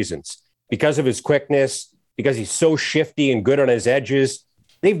different reasons. Because of his quickness, because he's so shifty and good on his edges,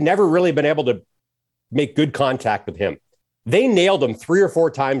 they've never really been able to make good contact with him. They nailed him 3 or 4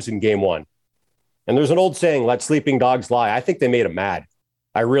 times in Game 1. And there's an old saying, let sleeping dogs lie. I think they made him mad.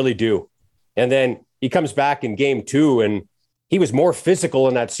 I really do. And then he comes back in Game 2, and he was more physical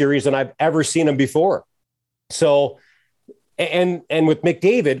in that series than I've ever seen him before. So, and with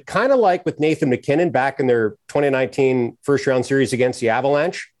McDavid, kind of like with Nathan MacKinnon back in their 2019 first round series against the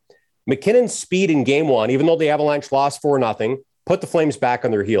Avalanche, McKinnon's speed in Game 1, even though the Avalanche lost 4-0, put the Flames back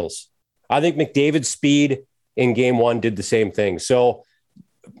on their heels. I think McDavid's speed in Game 1 did the same thing. So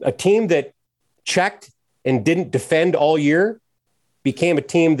a team that checked and didn't defend all year became a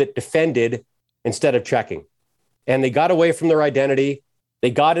team that defended instead of checking. And they got away from their identity. They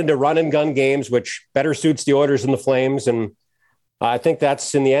got into run and gun games, which better suits the Oilers and the Flames. And I think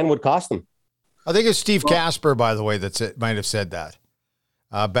that's in the end what cost them. I think it's Steve Casper, by the way, that might have said that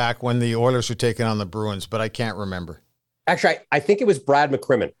back when the Oilers were taking on the Bruins, but I can't remember. Actually, I think it was Brad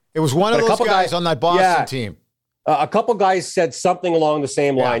McCrimmon. It was one of those guys on that Boston team. A couple guys said something along the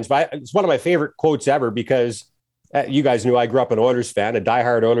same lines, but it's one of my favorite quotes ever because you guys knew I grew up an Oilers fan, a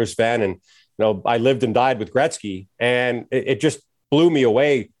diehard Oilers fan, and I lived and died with Gretzky, and it just blew me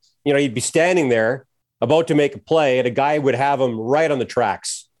away. He'd be standing there about to make a play, and a guy would have him right on the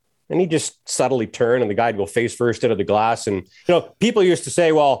tracks, and he'd just subtly turn, and the guy'd go face first into the glass. And people used to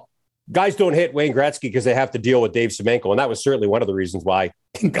say, well, guys don't hit Wayne Gretzky because they have to deal with Dave Semenko, and that was certainly one of the reasons why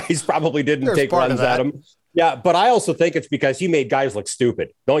guys probably didn't take runs at him. Yeah, but I also think it's because he made guys look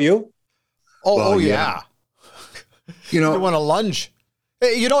stupid. Don't you? Oh, yeah. You want to lunge.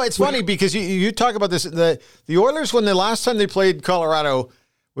 It's funny because you talk about this. The Oilers, when the last time they played Colorado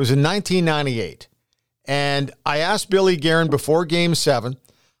was in 1998. And I asked Billy Guerin before Game 7,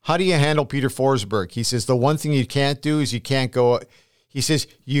 how do you handle Peter Forsberg? He says, the one thing you can't do is you can't go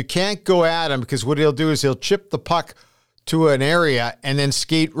at him because what he'll do is he'll chip the puck to an area and then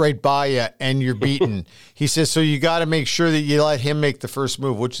skate right by you and you're beaten. He says, so you got to make sure that you let him make the first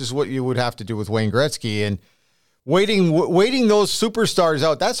move, which is what you would have to do with Wayne Gretzky. And waiting those superstars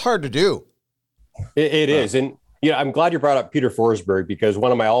out, that's hard to do. It is. And I'm glad you brought up Peter Forsberg because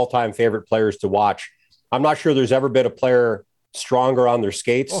one of my all-time favorite players to watch. I'm not sure there's ever been a player stronger on their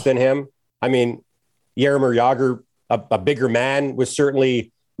skates than him. I mean, Jaromir Jagr, a bigger man, was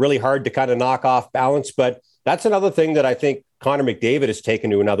certainly really hard to kind of knock off balance. But that's another thing that I think Connor McDavid has taken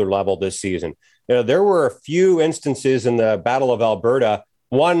to another level this season. There were a few instances in the Battle of Alberta.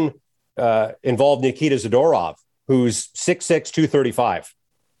 One involved Nikita Zadorov, who's 6'6", 235.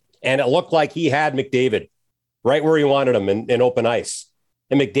 And it looked like he had McDavid right where he wanted him in open ice.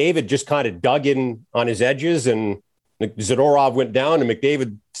 And McDavid just kind of dug in on his edges, and Zadorov went down, and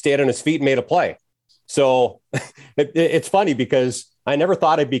McDavid stayed on his feet and made a play. So it's funny because I never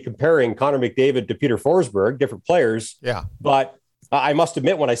thought I'd be comparing Connor McDavid to Peter Forsberg, different players. Yeah. But I must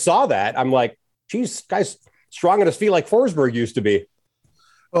admit, when I saw that, I'm like, geez, guy's strong on his feet like Forsberg used to be.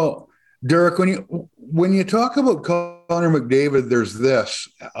 Well, Derek, when you talk about Connor McDavid, there's this.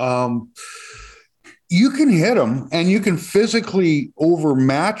 You can hit him and you can physically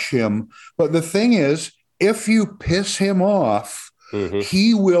overmatch him. But the thing is, if you piss him off,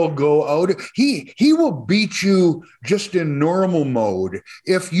 he will go out. He will beat you just in normal mode.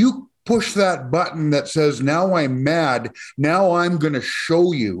 If you push that button that says, now I'm mad, now I'm going to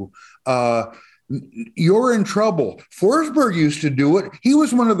show you, you're in trouble. Forsberg used to do it. He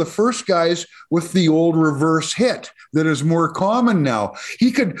was one of the first guys with the old reverse hit that is more common now.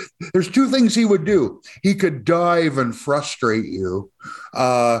 There's two things he would do. He could dive and frustrate you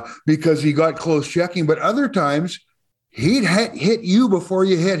because he got close checking, but other times he'd hit you before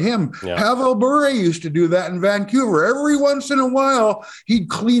you hit him. Yeah. Pavel Bure used to do that in Vancouver. Every once in a while, he'd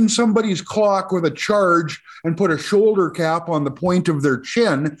clean somebody's clock with a charge and put a shoulder cap on the point of their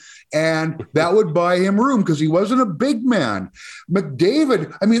chin, and that would buy him room because he wasn't a big man.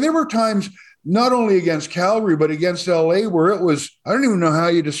 McDavid, I mean, there were times not only against Calgary, but against LA where it was, I don't even know how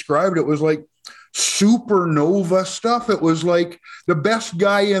you described it. It was like supernova stuff. It was like the best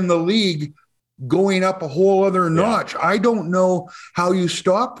guy in the league going up a whole other notch. I don't know how you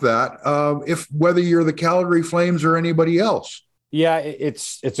stop that, whether you're the Calgary Flames or anybody else. Yeah,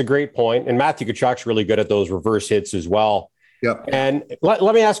 it's a great point. And Matthew Tkachuk's really good at those reverse hits as well. Yeah. And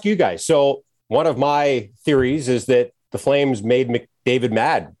let me ask you guys. So one of my theories is that the Flames made McDavid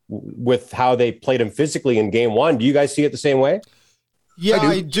mad with how they played him physically in game one. Do you guys see it the same way? Yeah,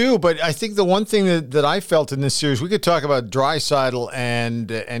 I do. But I think the one thing that I felt in this series, we could talk about Draisaitl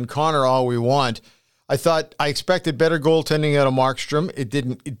and Connor all we want. I expected better goaltending out of Markstrom. It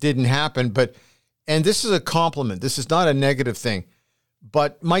didn't happen. And this is a compliment. This is not a negative thing.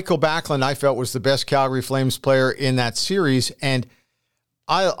 But Michael Backlund, I felt, was the best Calgary Flames player in that series. And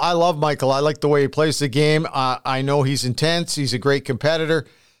I love Michael. I like the way he plays the game. I know he's intense. He's a great competitor.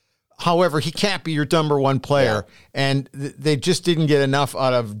 However, he can't be your number one player, and they just didn't get enough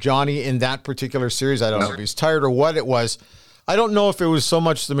out of Johnny in that particular series. I don't know if he's tired or what it was. I don't know if it was so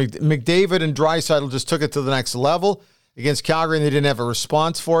much the McDavid and Draisaitl just took it to the next level against Calgary, and they didn't have a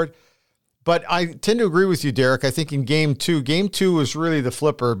response for it. But I tend to agree with you, Derek. I think in Game 2 was really the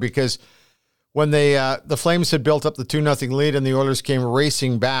flipper because when the Flames had built up the 2-0 lead and the Oilers came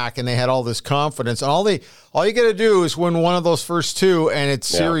racing back and they had all this confidence. And all you got to do is win one of those first two and it's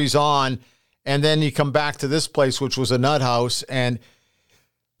series on. And then you come back to this place, which was a nut house. And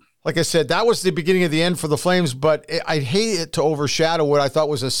like I said, that was the beginning of the end for the Flames, but I'd hate it to overshadow what I thought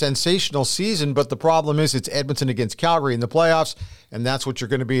was a sensational season. But the problem is it's Edmonton against Calgary in the playoffs, and that's what you're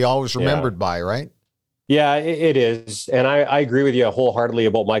going to be always remembered by, right? Yeah, it is. And I agree with you wholeheartedly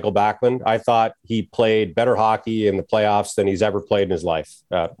about Michael Backlund. I thought he played better hockey in the playoffs than he's ever played in his life.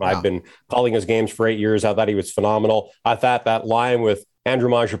 I've been calling his games for 8 years. I thought he was phenomenal. I thought that line with Andrew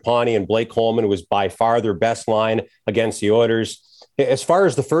Mangiapane and Blake Coleman was by far their best line against the Oilers. As far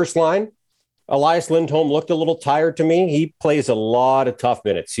as the first line, Elias Lindholm looked a little tired to me. He plays a lot of tough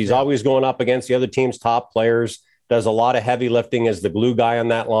minutes. He's always going up against the other team's top players, does a lot of heavy lifting as the glue guy on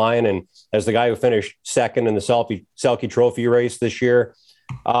that line and as the guy who finished second in the Selke Trophy race this year.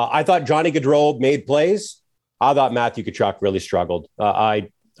 I thought Johnny Gaudreau made plays. I thought Matthew Tkachuk really struggled. I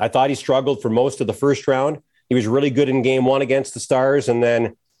thought he struggled for most of the first round. He was really good in game one against the Stars and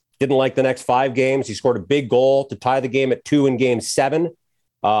then didn't like the next 5 games. He scored a big goal to tie the game at 2 in game 7.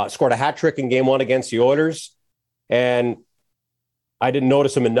 Scored a hat trick in game 1 against the Oilers. And I didn't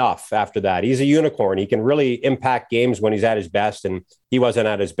notice him enough after that. He's a unicorn. He can really impact games when he's at his best, and he wasn't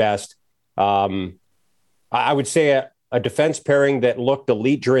at his best. I would say a defense pairing that looked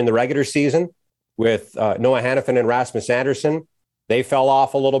elite during the regular season with Noah Hannafin and Rasmus Andersson. They fell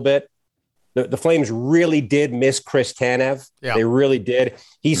off a little bit. The Flames really did miss Chris Tanev. Yeah. They really did.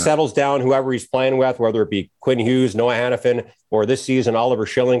 He settles down whoever he's playing with, whether it be Quinn Hughes, Noah Hannafin, or this season, Oliver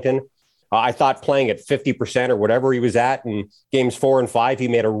Shillington. I thought playing at 50% or whatever he was at in games 4 and 5, he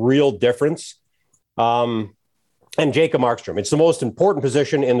made a real difference. And Jacob Markstrom, it's the most important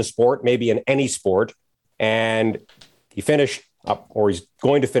position in the sport, maybe in any sport. And he finished or he's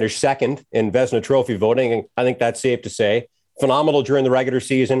going to finish second in Vezina Trophy voting. And I think that's safe to say. Phenomenal during the regular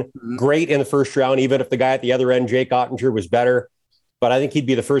season, great in the first round, even if the guy at the other end, Jake Ottinger, was better. but I think he'd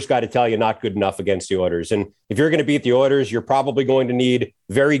be the first guy to tell you not good enough against the Oilers. And if you're going to beat the Oilers, you're probably going to need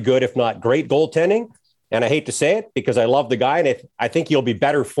very good, if not great, goaltending. And I hate to say it because I love the guy, and I think he'll be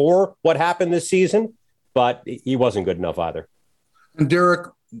better for what happened this season, but he wasn't good enough either. And Derek,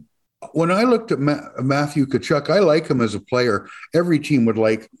 when I looked at Matthew Tkachuk, I like him as a player. Every team would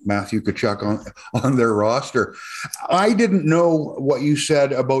like Matthew Tkachuk on their roster. I didn't know what you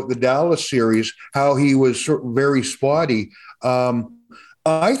said about the Dallas series, how he was very spotty.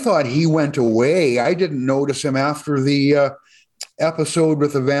 I thought he went away. I didn't notice him after the episode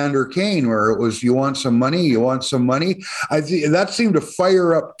with Evander Kane, where it was, you want some money, you want some money. That seemed to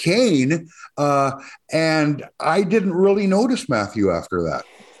fire up Kane, and I didn't really notice Matthew after that.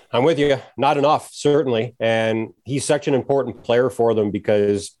 I'm with you. Not enough, certainly. And he's such an important player for them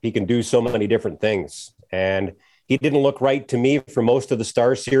because he can do so many different things. And he didn't look right to me for most of the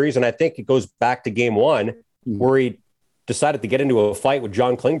Star series. And I think it goes back to game one where he decided to get into a fight with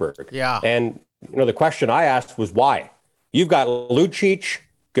John Klingberg. Yeah. And, the question I asked was why? You've got Lucic,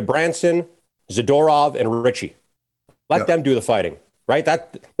 Goodbranson, Zadorov, and Ritchie. Let them do the fighting, right?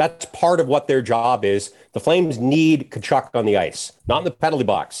 That's part of what their job is. The Flames need Tkachuk on the ice, not in the penalty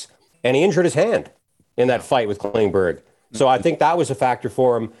box. And he injured his hand in that fight with Klingberg. So I think that was a factor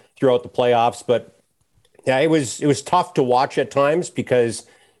for him throughout the playoffs. But yeah, it was tough to watch at times because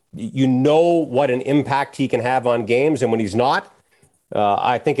you know what an impact he can have on games. And when he's not,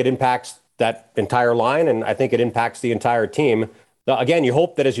 I think it impacts that entire line, and I think it impacts the entire team. Again, you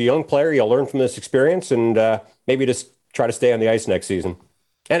hope that as a young player, you'll learn from this experience and maybe just try to stay on the ice next season.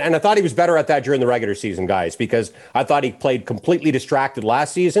 And I thought he was better at that during the regular season, guys, because I thought he played completely distracted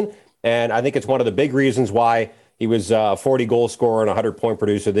last season. And I think it's one of the big reasons why he was a 40-goal scorer and a 100-point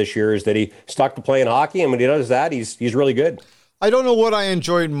producer this year is that he stuck to playing hockey. And when he does that, he's really good. I don't know what I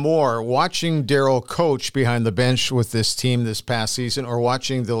enjoyed more, watching Darryl coach behind the bench with this team this past season or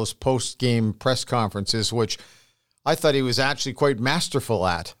watching those post-game press conferences, which I thought he was actually quite masterful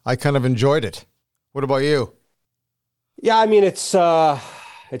at. I kind of enjoyed it. What about you? Yeah, I mean, it's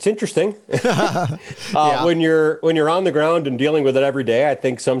interesting. When you're on the ground and dealing with it every day, I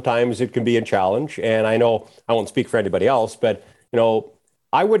think sometimes it can be a challenge. And I know I won't speak for anybody else, but,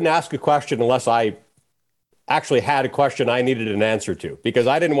 I wouldn't ask a question unless I actually had a question I needed an answer to, because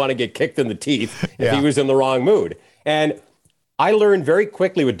I didn't want to get kicked in the teeth if he was in the wrong mood. And I learned very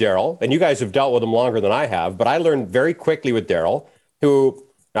quickly with Darryl, and you guys have dealt with him longer than I have, but I learned very quickly with Darryl, who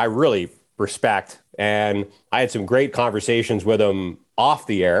I really respect. And I had some great conversations with him off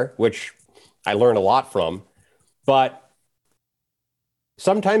the air, which I learned a lot from. But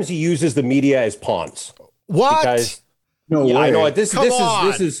sometimes he uses the media as pawns. What? Because, no way. I know this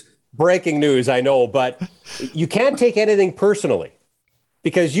is breaking news, I know, but you can't take anything personally,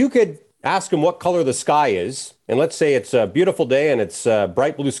 because you could ask him what color the sky is, and let's say it's a beautiful day and it's a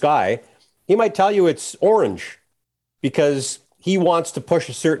bright blue sky. He might tell you it's orange because he wants to push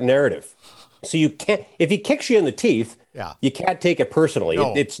a certain narrative. So you can't, if he kicks you in the teeth, you can't take it personally.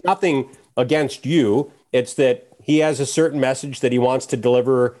 No. It's nothing against you. It's that he has a certain message that he wants to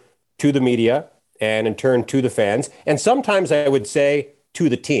deliver to the media and in turn to the fans. And sometimes I would say to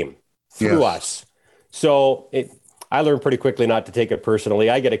the team through us. So I learned pretty quickly not to take it personally.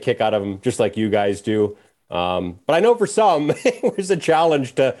 I get a kick out of him just like you guys do. But I know for some, it was a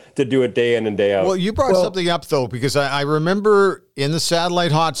challenge to do it day in and day out. Well, you brought something up, though, because I remember in the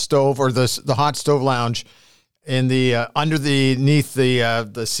satellite hot stove or the hot stove lounge in the underneath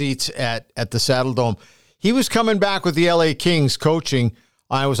the seats at the Saddle Dome, he was coming back with the LA Kings coaching.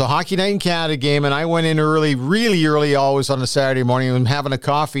 It was a Hockey Night in Canada game, and I went in early, really early, always on a Saturday morning, and having a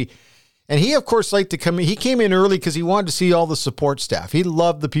coffee. And he, of course, liked to come in. He came in early because he wanted to see all the support staff. He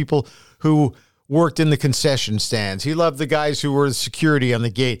loved the people who worked in the concession stands. He loved the guys who were the security on the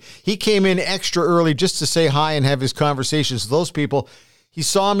gate. He came in extra early just to say hi and have his conversations with those people. He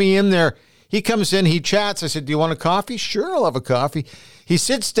saw me in there. He comes in, he chats. I said, "Do you want a coffee?" "Sure, I'll have a coffee." He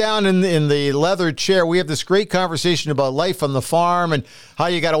sits down in the leather chair. We have this great conversation about life on the farm and how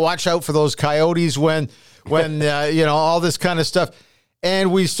you got to watch out for those coyotes when all this kind of stuff.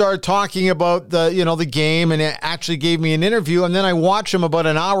 And we started talking about the game, and it actually gave me an interview. And then I watched him about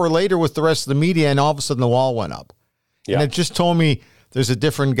an hour later with the rest of the media, and all of a sudden the wall went up. Yeah. And it just told me there's a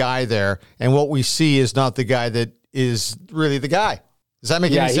different guy there, and what we see is not the guy that is really the guy. Does that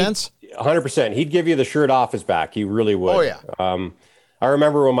make any sense? 100%. He'd give you the shirt off his back. He really would. Oh, yeah. I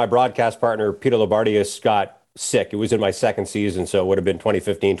remember when my broadcast partner, Peter Labardius, got sick. It was in my second season, so it would have been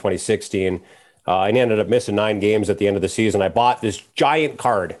 2015, 2016. And he ended up missing 9 games at the end of the season. I bought this giant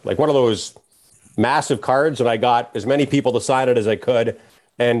card, like one of those massive cards, and I got as many people to sign it as I could.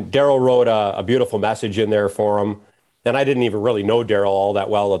 And Darryl wrote a beautiful message in there for him. And I didn't even really know Daryl all that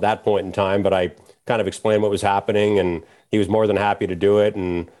well at that point in time, but I kind of explained what was happening, and he was more than happy to do it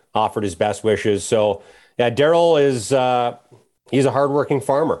and offered his best wishes. So, yeah, Daryl is he's a hardworking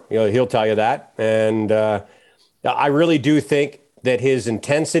farmer. He'll tell you that. And I really do think that his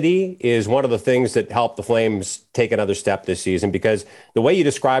intensity is one of the things that helped the Flames take another step this season, because the way you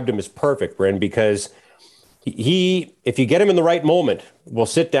described him is perfect, Bryn, because he, if you get him in the right moment, will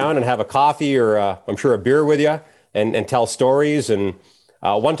sit down and have a coffee or I'm sure a beer with you and tell stories. And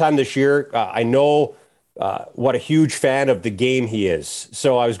one time this year, I know what a huge fan of the game he is.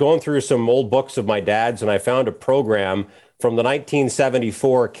 So I was going through some old books of my dad's, and I found a program from the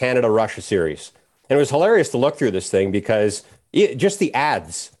 1974 Canada-Russia series. And it was hilarious to look through this thing because just the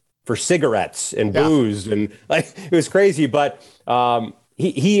ads for cigarettes and booze, and like, it was crazy. But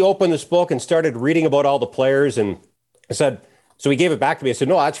he opened this book and started reading about all the players, and I said, so he gave it back to me. I said,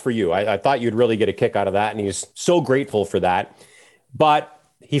 no, that's for you. I thought you'd really get a kick out of that. And he's so grateful for that. But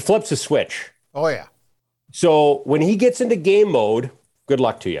he flips a switch. Oh, yeah. So when he gets into game mode, good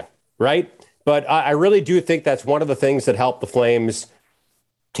luck to you, right? But I really do think that's one of the things that helped the Flames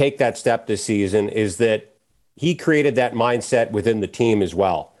take that step this season, is that he created that mindset within the team as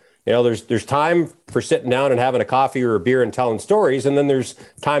well. There's time for sitting down and having a coffee or a beer and telling stories, and then there's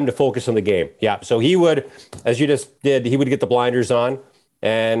time to focus on the game. Yeah, so he would, as you just did, he would get the blinders on,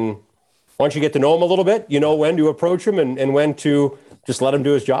 and once you get to know him a little bit, you know when to approach him and when to just let him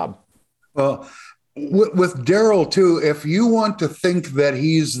do his job. Well, with Daryl too, if you want to think that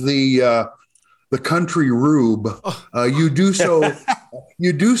he's the country rube, you do so.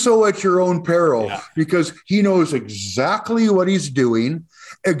 You do so at your own peril, because he knows exactly what he's doing,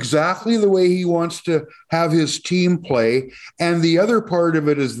 exactly the way he wants to have his team play. And the other part of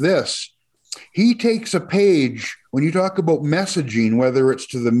it is this: he takes a page when you talk about messaging, whether it's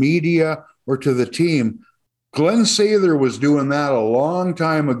to the media or to the team. Glenn Sather was doing that a long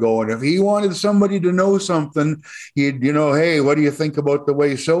time ago. And if he wanted somebody to know something, he'd, hey, what do you think about the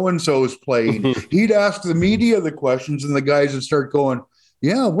way so-and-so is playing? He'd ask the media the questions, and the guys would start going,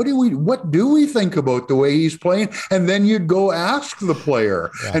 yeah, what do we think about the way he's playing? And then you'd go ask the player.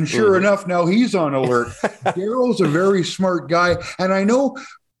 Yeah. And sure enough, now he's on alert. Daryl's a very smart guy. And I know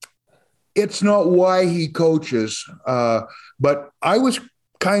it's not why he coaches, but I was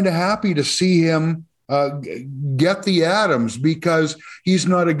kind of happy to see him get the Adams, because he's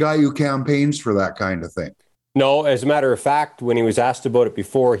not a guy who campaigns for that kind of thing. No, as a matter of fact, when he was asked about it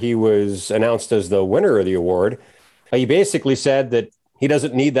before he was announced as the winner of the award, he basically said that he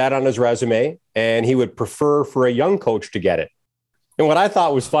doesn't need that on his resume, and he would prefer for a young coach to get it. And what I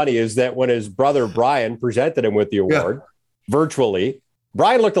thought was funny is that when his brother Brian presented him with the award virtually,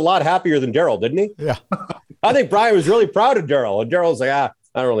 Brian looked a lot happier than Daryl, didn't he? Yeah. I think Brian was really proud of Daryl, and Daryl's like, I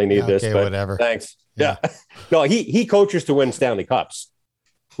don't really need this, but whatever. Thanks. Yeah. No, he coaches to win Stanley Cups,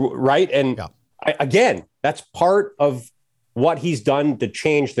 right? And again, that's part of what he's done to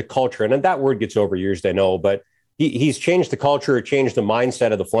change the culture. And that word gets overused, I know, but he's changed the culture, changed the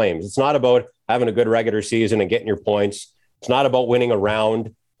mindset of the Flames. It's not about having a good regular season and getting your points. It's not about winning a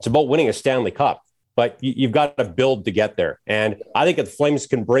round. It's about winning a Stanley Cup. But you've got to build to get there. And I think if the Flames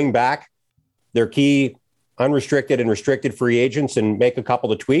can bring back their key unrestricted and restricted free agents and make a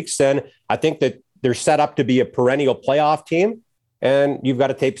couple of tweaks, then I think that they're set up to be a perennial playoff team. And you've got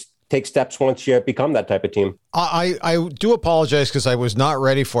to take steps once you become that type of team. I do apologize because I was not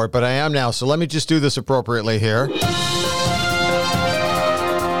ready for it, but I am now. So let me just do this appropriately here.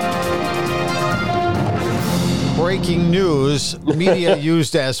 Breaking news: media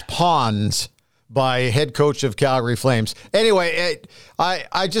used as pawns by head coach of Calgary Flames. Anyway,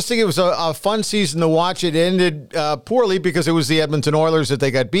 I just think it was a fun season to watch. It ended poorly because it was the Edmonton Oilers that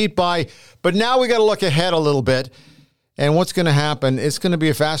they got beat by. But now we got to look ahead a little bit. And what's going to happen? It's going to be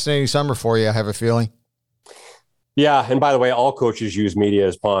a fascinating summer for you, I have a feeling. Yeah, and by the way, all coaches use media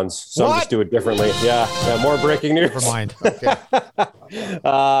as pawns. Some just do it differently. Yeah, more breaking news. Never mind. Okay.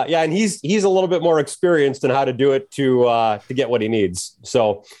 And he's a little bit more experienced in how to do it to get what he needs.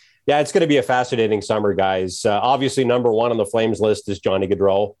 So, yeah, it's going to be a fascinating summer, guys. Obviously, number one on the Flames list is Johnny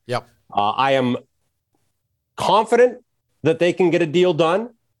Gaudreau. Yep. I am confident that they can get a deal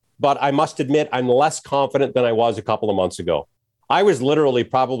done. But I must admit, I'm less confident than I was a couple of months ago. I was literally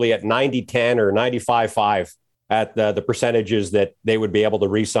probably at 90-10 or 95-5 at the percentages that they would be able to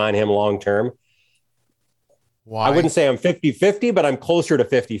re-sign him long-term. Why? I wouldn't say I'm 50-50, but I'm closer to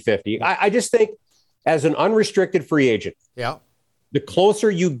 50-50. I just think as an unrestricted free agent, the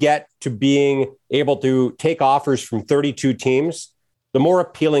closer you get to being able to take offers from 32 teams, the more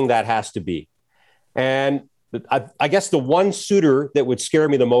appealing that has to be. And I guess the one suitor that would scare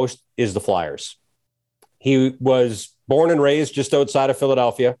me the most is the Flyers. He was born and raised just outside of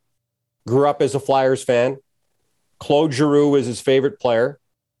Philadelphia, grew up as a Flyers fan. Claude Giroux was his favorite player.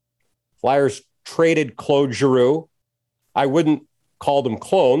 Flyers traded Claude Giroux. I wouldn't call them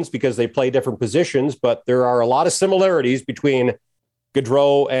clones because they play different positions, but there are a lot of similarities between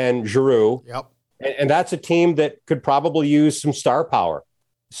Gaudreau and Giroux. Yep. And that's a team that could probably use some star power.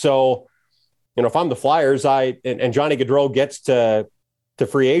 So, if I'm the Flyers, and Johnny Gaudreau gets to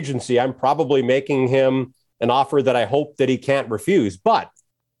free agency, I'm probably making him an offer that I hope that he can't refuse. But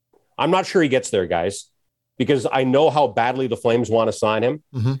I'm not sure he gets there, guys, because I know how badly the Flames want to sign him.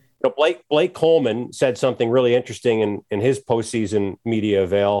 Mm-hmm. Blake Coleman said something really interesting in his postseason media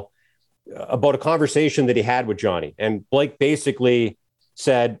avail about a conversation that he had with Johnny. And Blake basically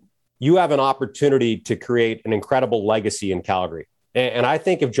said, you have an opportunity to create an incredible legacy in Calgary. And I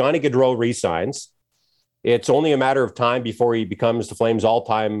think if Johnny Gaudreau re-signs, it's only a matter of time before he becomes the Flames'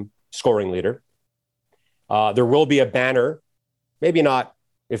 all-time scoring leader. There will be a banner, maybe not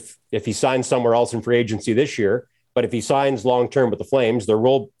if he signs somewhere else in free agency this year, but if he signs long-term with the Flames, there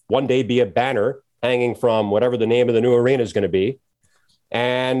will one day be a banner hanging from whatever the name of the new arena is going to be.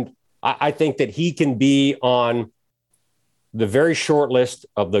 And I think that he can be on the very short list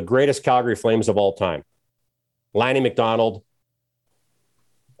of the greatest Calgary Flames of all time. Lanny McDonald,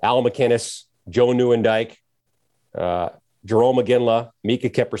 Al McInnes, Joe Nieuwendyk, Jerome McGinley, Mika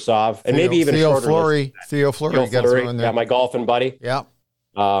Kiprasov, and maybe even Theo a shorter Fleury. list. Theo Fleury. Yeah, my golfing buddy. Yeah.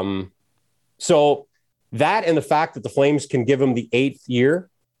 So that and the fact that the Flames can give him the 8th year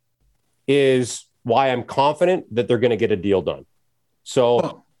is why I'm confident that they're going to get a deal done.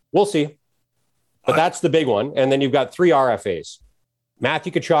 So we'll see. But that's the big one. And then you've got 3 RFAs,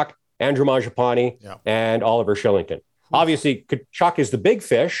 Matthew Tkachuk, Andrew Mangiapane, and Oliver Shillington. Obviously, Tkachuk is the big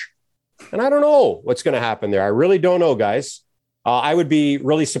fish, and I don't know what's going to happen there. I really don't know, guys. I would be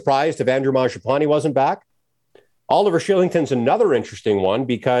really surprised if Andrew Mangiapane wasn't back. Oliver Shillington's another interesting one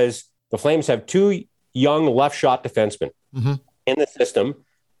because the Flames have 2 young left shot defensemen in the system,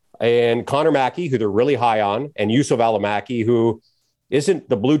 and Connor Mackey, who they're really high on, and Yusuf Alamaki, who isn't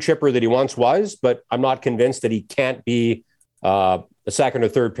the blue chipper that he once was, but I'm not convinced that he can't be a second or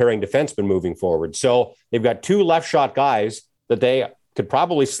third pairing defenseman moving forward. So they've got 2 left shot guys that they could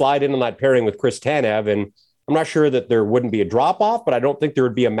probably slide in on that pairing with Chris Tanev. And I'm not sure that there wouldn't be a drop off, but I don't think there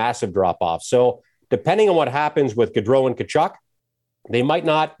would be a massive drop off. So depending on what happens with Gaudreau and Tkachuk, they might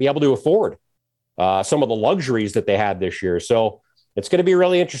not be able to afford some of the luxuries that they had this year. So it's going to be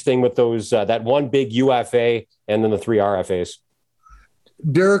really interesting with those, that one big UFA and then the 3 RFAs.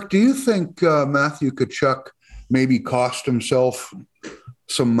 Derek, do you think Matthew Tkachuk maybe cost himself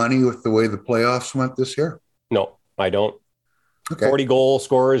some money with the way the playoffs went this year? No, I don't. Okay. 40 goal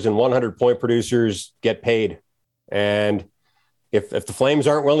scorers and 100 point producers get paid. And if the Flames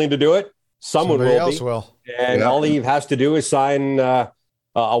aren't willing to do it, somebody else will. And all he has to do is sign a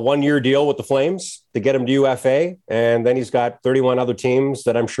 1-year deal with the Flames to get him to UFA. And then he's got 31 other teams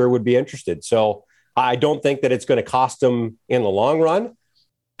that I'm sure would be interested. So I don't think that it's going to cost him in the long run.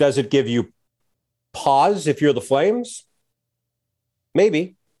 Does it give you pause if you're the Flames?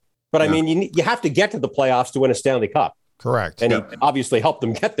 Maybe. But I mean, you have to get to the playoffs to win a Stanley Cup. Correct. And he obviously helped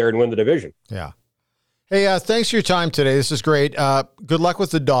them get there and win the division. Yeah. Hey, thanks for your time today. This is great. Good luck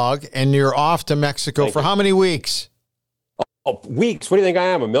with the dog. And you're off to Mexico for how many weeks? Oh, weeks? What do you think I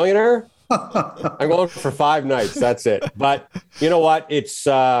am, a millionaire? I'm going for 5 nights. That's it. But you know what? It's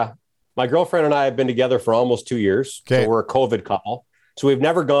my girlfriend and I have been together for almost 2 years. Okay. So we're a COVID couple. So we've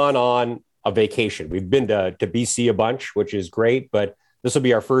never gone on a vacation. We've been to BC a bunch, which is great. But this will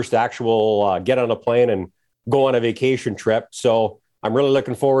be our first actual get on a plane and go on a vacation trip. So I'm really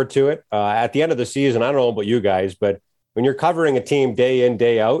looking forward to it. At the end of the season, I don't know about you guys, but when you're covering a team day in,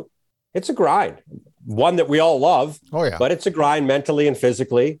 day out, it's a grind. One that we all love. Oh, yeah. But it's a grind mentally and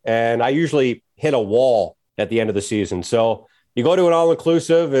physically. And I usually hit a wall at the end of the season. So you go to an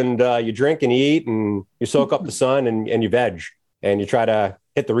all-inclusive and you drink and you eat and you soak up the sun and you veg and you try to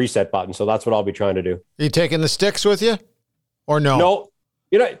hit the reset button. So that's what I'll be trying to do. Are you taking the sticks with you or no? No.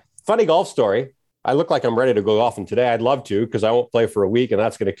 You know, funny golf story. I look like I'm ready to go golfing today. I'd love to because I won't play for a week and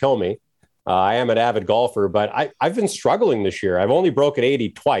that's going to kill me. I am an avid golfer, but I've been struggling this year. I've only broken 80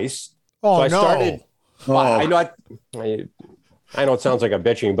 twice. Oh, so I started. Oh. I know it sounds like I'm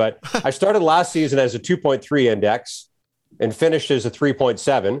bitching, but I started last season as a 2.3 index and finished as a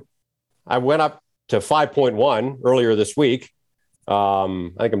 3.7. I went up to 5.1 earlier this week. I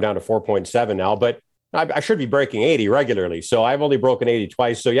think I'm down to 4.7 now, but I should be breaking 80 regularly. So I've only broken 80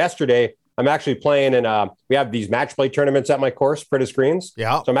 twice. So yesterday I'm actually playing in we have these match play tournaments at my course, Prentice Greens.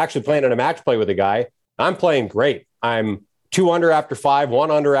 Yeah. So I'm actually playing in a match play with a guy. I'm playing great. I'm 2 under after 5,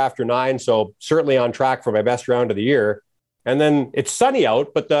 1 under after 9. So certainly on track for my best round of the year. And then it's sunny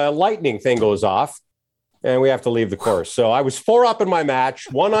out, but the lightning thing goes off and we have to leave the course. So I was 4 up in my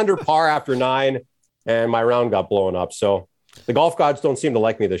match, 1 under par after 9, and my round got blown up. So the golf gods don't seem to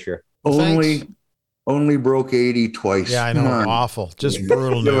like me this year. Only broke 80 twice. Yeah, I know. Awful. Just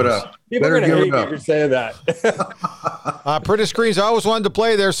brutal news. Give it up. People are going to hate me for saying that. Pretty Screens, I always wanted to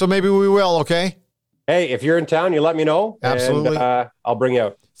play there, so maybe we will, okay? Hey, if you're in town, you let me know. Absolutely. And, I'll bring you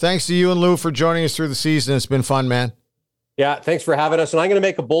out. Thanks to you and Lou for joining us through the season. It's been fun, man. Yeah, thanks for having us. And I'm going to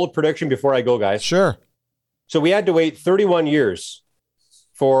make a bold prediction before I go, guys. Sure. So we had to wait 31 years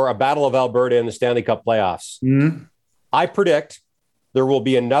for a Battle of Alberta in the Stanley Cup playoffs. Mm-hmm. I predict there will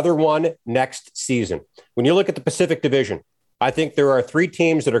be another one next season. When you look at the Pacific Division, I think there are 3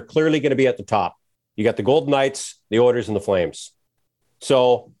 teams that are clearly going to be at the top. You got the Golden Knights, the Oilers, and the Flames.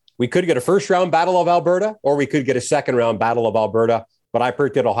 So we could get a first-round Battle of Alberta, or we could get a second-round Battle of Alberta, but I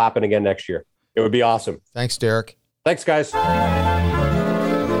predict it'll happen again next year. It would be awesome. Thanks, Derek. Thanks, guys.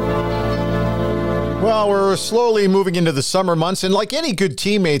 Well, we're slowly moving into the summer months, and like any good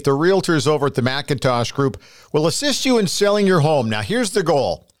teammate, the realtors over at the Macintosh Group will assist you in selling your home. Now, here's the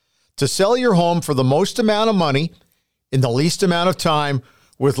goal: to sell your home for the most amount of money in the least amount of time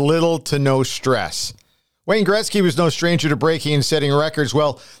with little to no stress. Wayne Gretzky was no stranger to breaking and setting records.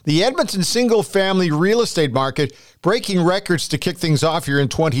 Well, the Edmonton single-family real estate market, breaking records to kick things off here in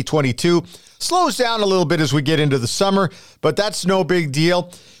 2022, slows down a little bit as we get into the summer, but that's no big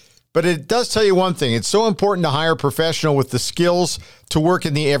deal. But it does tell you one thing. It's so important to hire a professional with the skills to work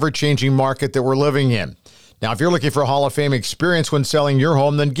in the ever-changing market that we're living in. Now, if you're looking for a Hall of Fame experience when selling your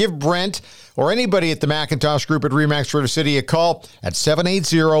home, then give Brent or anybody at the Macintosh Group at RE/MAX River City a call at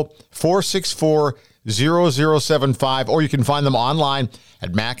 780-464-0075, or you can find them online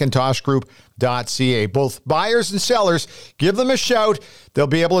at macintoshgroup.ca. Both buyers and sellers, give them a shout. They'll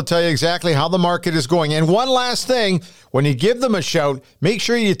be able to tell you exactly how the market is going. And one last thing, when you give them a shout, make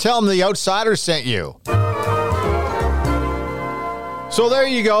sure you tell them the Outsider sent you. So there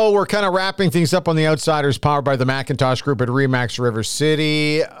you go. We're kind of wrapping things up on the Outsiders, powered by the Macintosh Group at RE/MAX River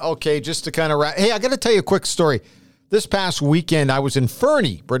City. Okay, just to kind of wrap. Hey, I got to tell you a quick story. This past weekend, I was in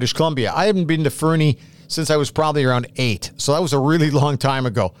Fernie, British Columbia. I haven't been to Fernie since I was probably around 8. So that was a really long time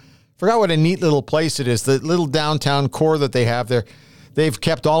ago. Forgot what a neat little place it is. The little downtown core that they have there. They've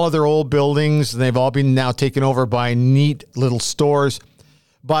kept all of their old buildings, and they've all been now taken over by neat little stores.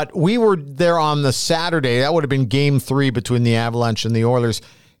 But we were there on the Saturday. That would have been Game 3 between the Avalanche and the Oilers.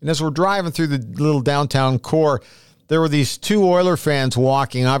 And as we're driving through the little downtown core, there were these 2 Oiler fans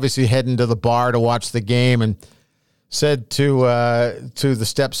walking, obviously heading to the bar to watch the game, and said to the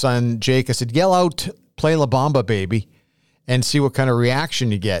stepson, Jake, I said, yell out, play La Bamba, baby, and see what kind of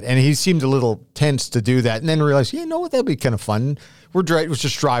reaction you get. And he seemed a little tense to do that, and then realized, you know what, that'd be kind of fun. It was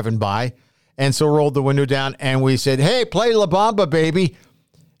just driving by. And so rolled the window down, and we said, hey, play La Bamba, baby.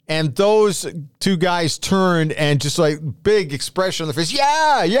 And those 2 guys turned and just like big expression on their face.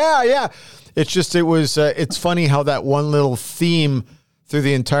 Yeah, yeah, yeah. It's funny how that one little theme through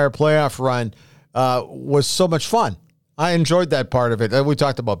the entire playoff run was so much fun. I enjoyed that part of it. We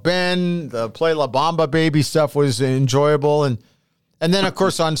talked about Ben, the play La Bamba baby stuff was enjoyable. And then, of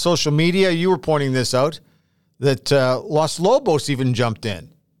course, on social media, you were pointing this out, that Los Lobos even jumped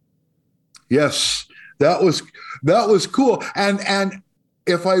in. Yes, that was cool. And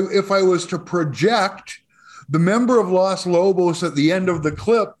if I was to project the member of Los Lobos at the end of the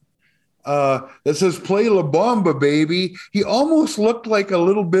clip that says "Play La Bamba, baby," he almost looked like a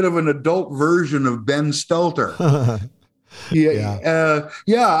little bit of an adult version of Ben Stelter. Yeah. I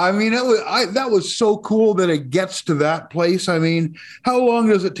mean, that was so cool that it gets to that place. I mean, how long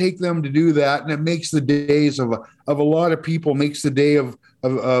does it take them to do that? And it makes the days of a lot of people, makes the day of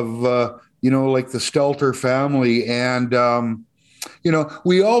like the Stelter family. And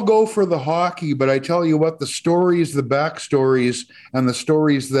we all go for the hockey, but I tell you what, the stories, the backstories, and the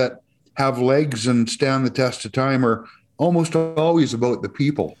stories that have legs and stand the test of time are almost always about the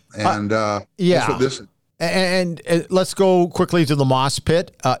people. And that's what this is. And let's go quickly to the Moss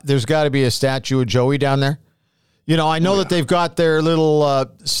Pit. There's got to be a statue of Joey down there. I know that they've got their little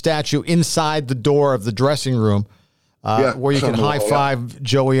statue inside the door of the dressing room where you can high-five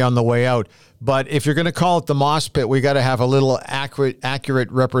Joey on the way out. But if you're going to call it the Moss Pit, we got to have a little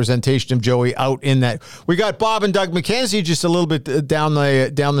accurate representation of Joey out in that. We got Bob and Doug McKenzie just a little bit down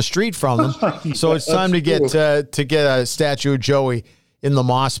the street from them. So it's time to get a statue of Joey in the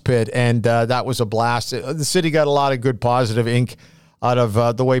Moss Pit, and that was a blast. The city got a lot of good positive ink out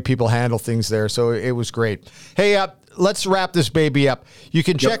of the way people handle things there, so it was great. Hey, let's wrap this baby up. You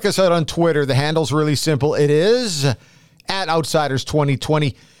can check us out on Twitter. The handle's really simple. It is at Outsiders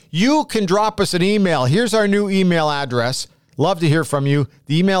 2020. You can drop us an email. Here's our new email address. Love to hear from you.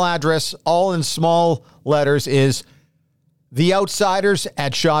 The email address, all in small letters, is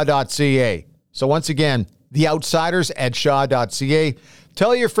theoutsiders@shaw.ca. So once again, theoutsiders@shaw.ca.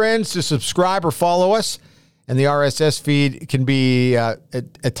 Tell your friends to subscribe or follow us, and the RSS feed can be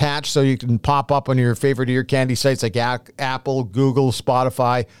attached so you can pop up on your favorite ear candy sites like Apple, Google,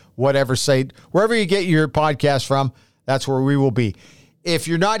 Spotify, whatever site. Wherever you get your podcast from, that's where we will be. If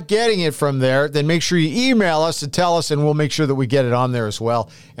you're not getting it from there, then make sure you email us and tell us, and we'll make sure that we get it on there as well.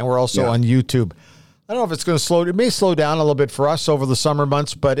 And we're also on YouTube. I don't know if it's going to it may slow down a little bit for us over the summer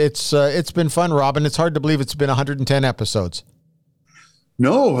months, but it's been fun, Robin. It's hard to believe it's been 110 episodes.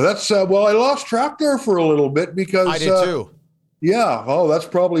 No, that's, I lost track there for a little bit because I did too. Yeah. Oh, that's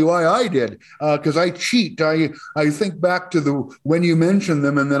probably why I did. Because I cheat. I think back to when you mentioned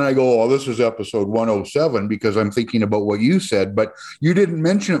them, and then I go, oh, this is episode 107 because I'm thinking about what you said, but you didn't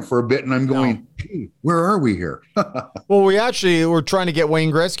mention it for a bit, and I'm going, gee, where are we here? Well, we're trying to get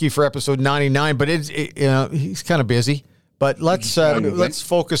Wayne Gretzky for episode 99, but he's kind of busy. But let's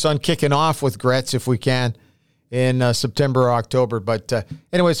focus on kicking off with Gretz if we can in September or October. But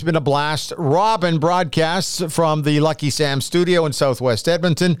anyway, it's been a blast. Robin broadcasts from the Lucky Sam studio in Southwest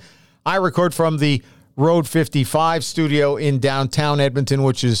Edmonton. I record from the Road 55 studio in downtown Edmonton,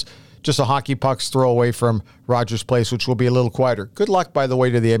 which is just a hockey puck's throw away from Rogers Place, which will be a little quieter. Good luck, by the way,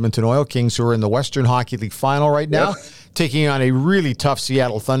 to the Edmonton Oil Kings, who are in the Western Hockey League final right now, taking on a really tough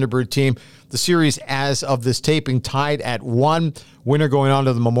Seattle Thunderbird team. The series, as of this taping, tied at 1. Winner going on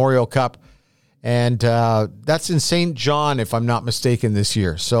to the Memorial Cup. And that's in St. John, if I'm not mistaken, this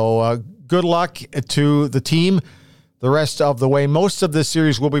year. So good luck to the team the rest of the way. Most of this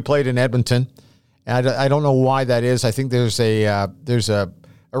series will be played in Edmonton. And I don't know why that is. I think there's a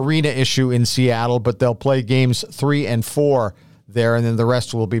arena issue in Seattle, but they'll play games 3 and 4 there, and then the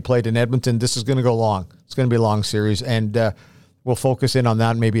rest will be played in Edmonton. This is going to go long. It's going to be a long series, and we'll focus in on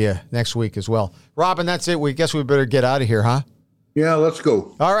that maybe next week as well. Robin, that's it. We guess we better get out of here, huh? Yeah, let's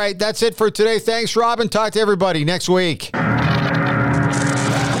go. All right, that's it for today. Thanks, Robin. Talk to everybody next week.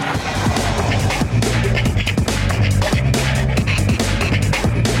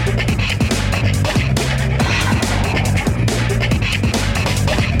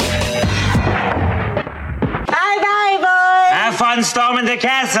 Have fun storming the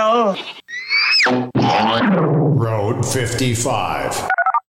castle. Road 55.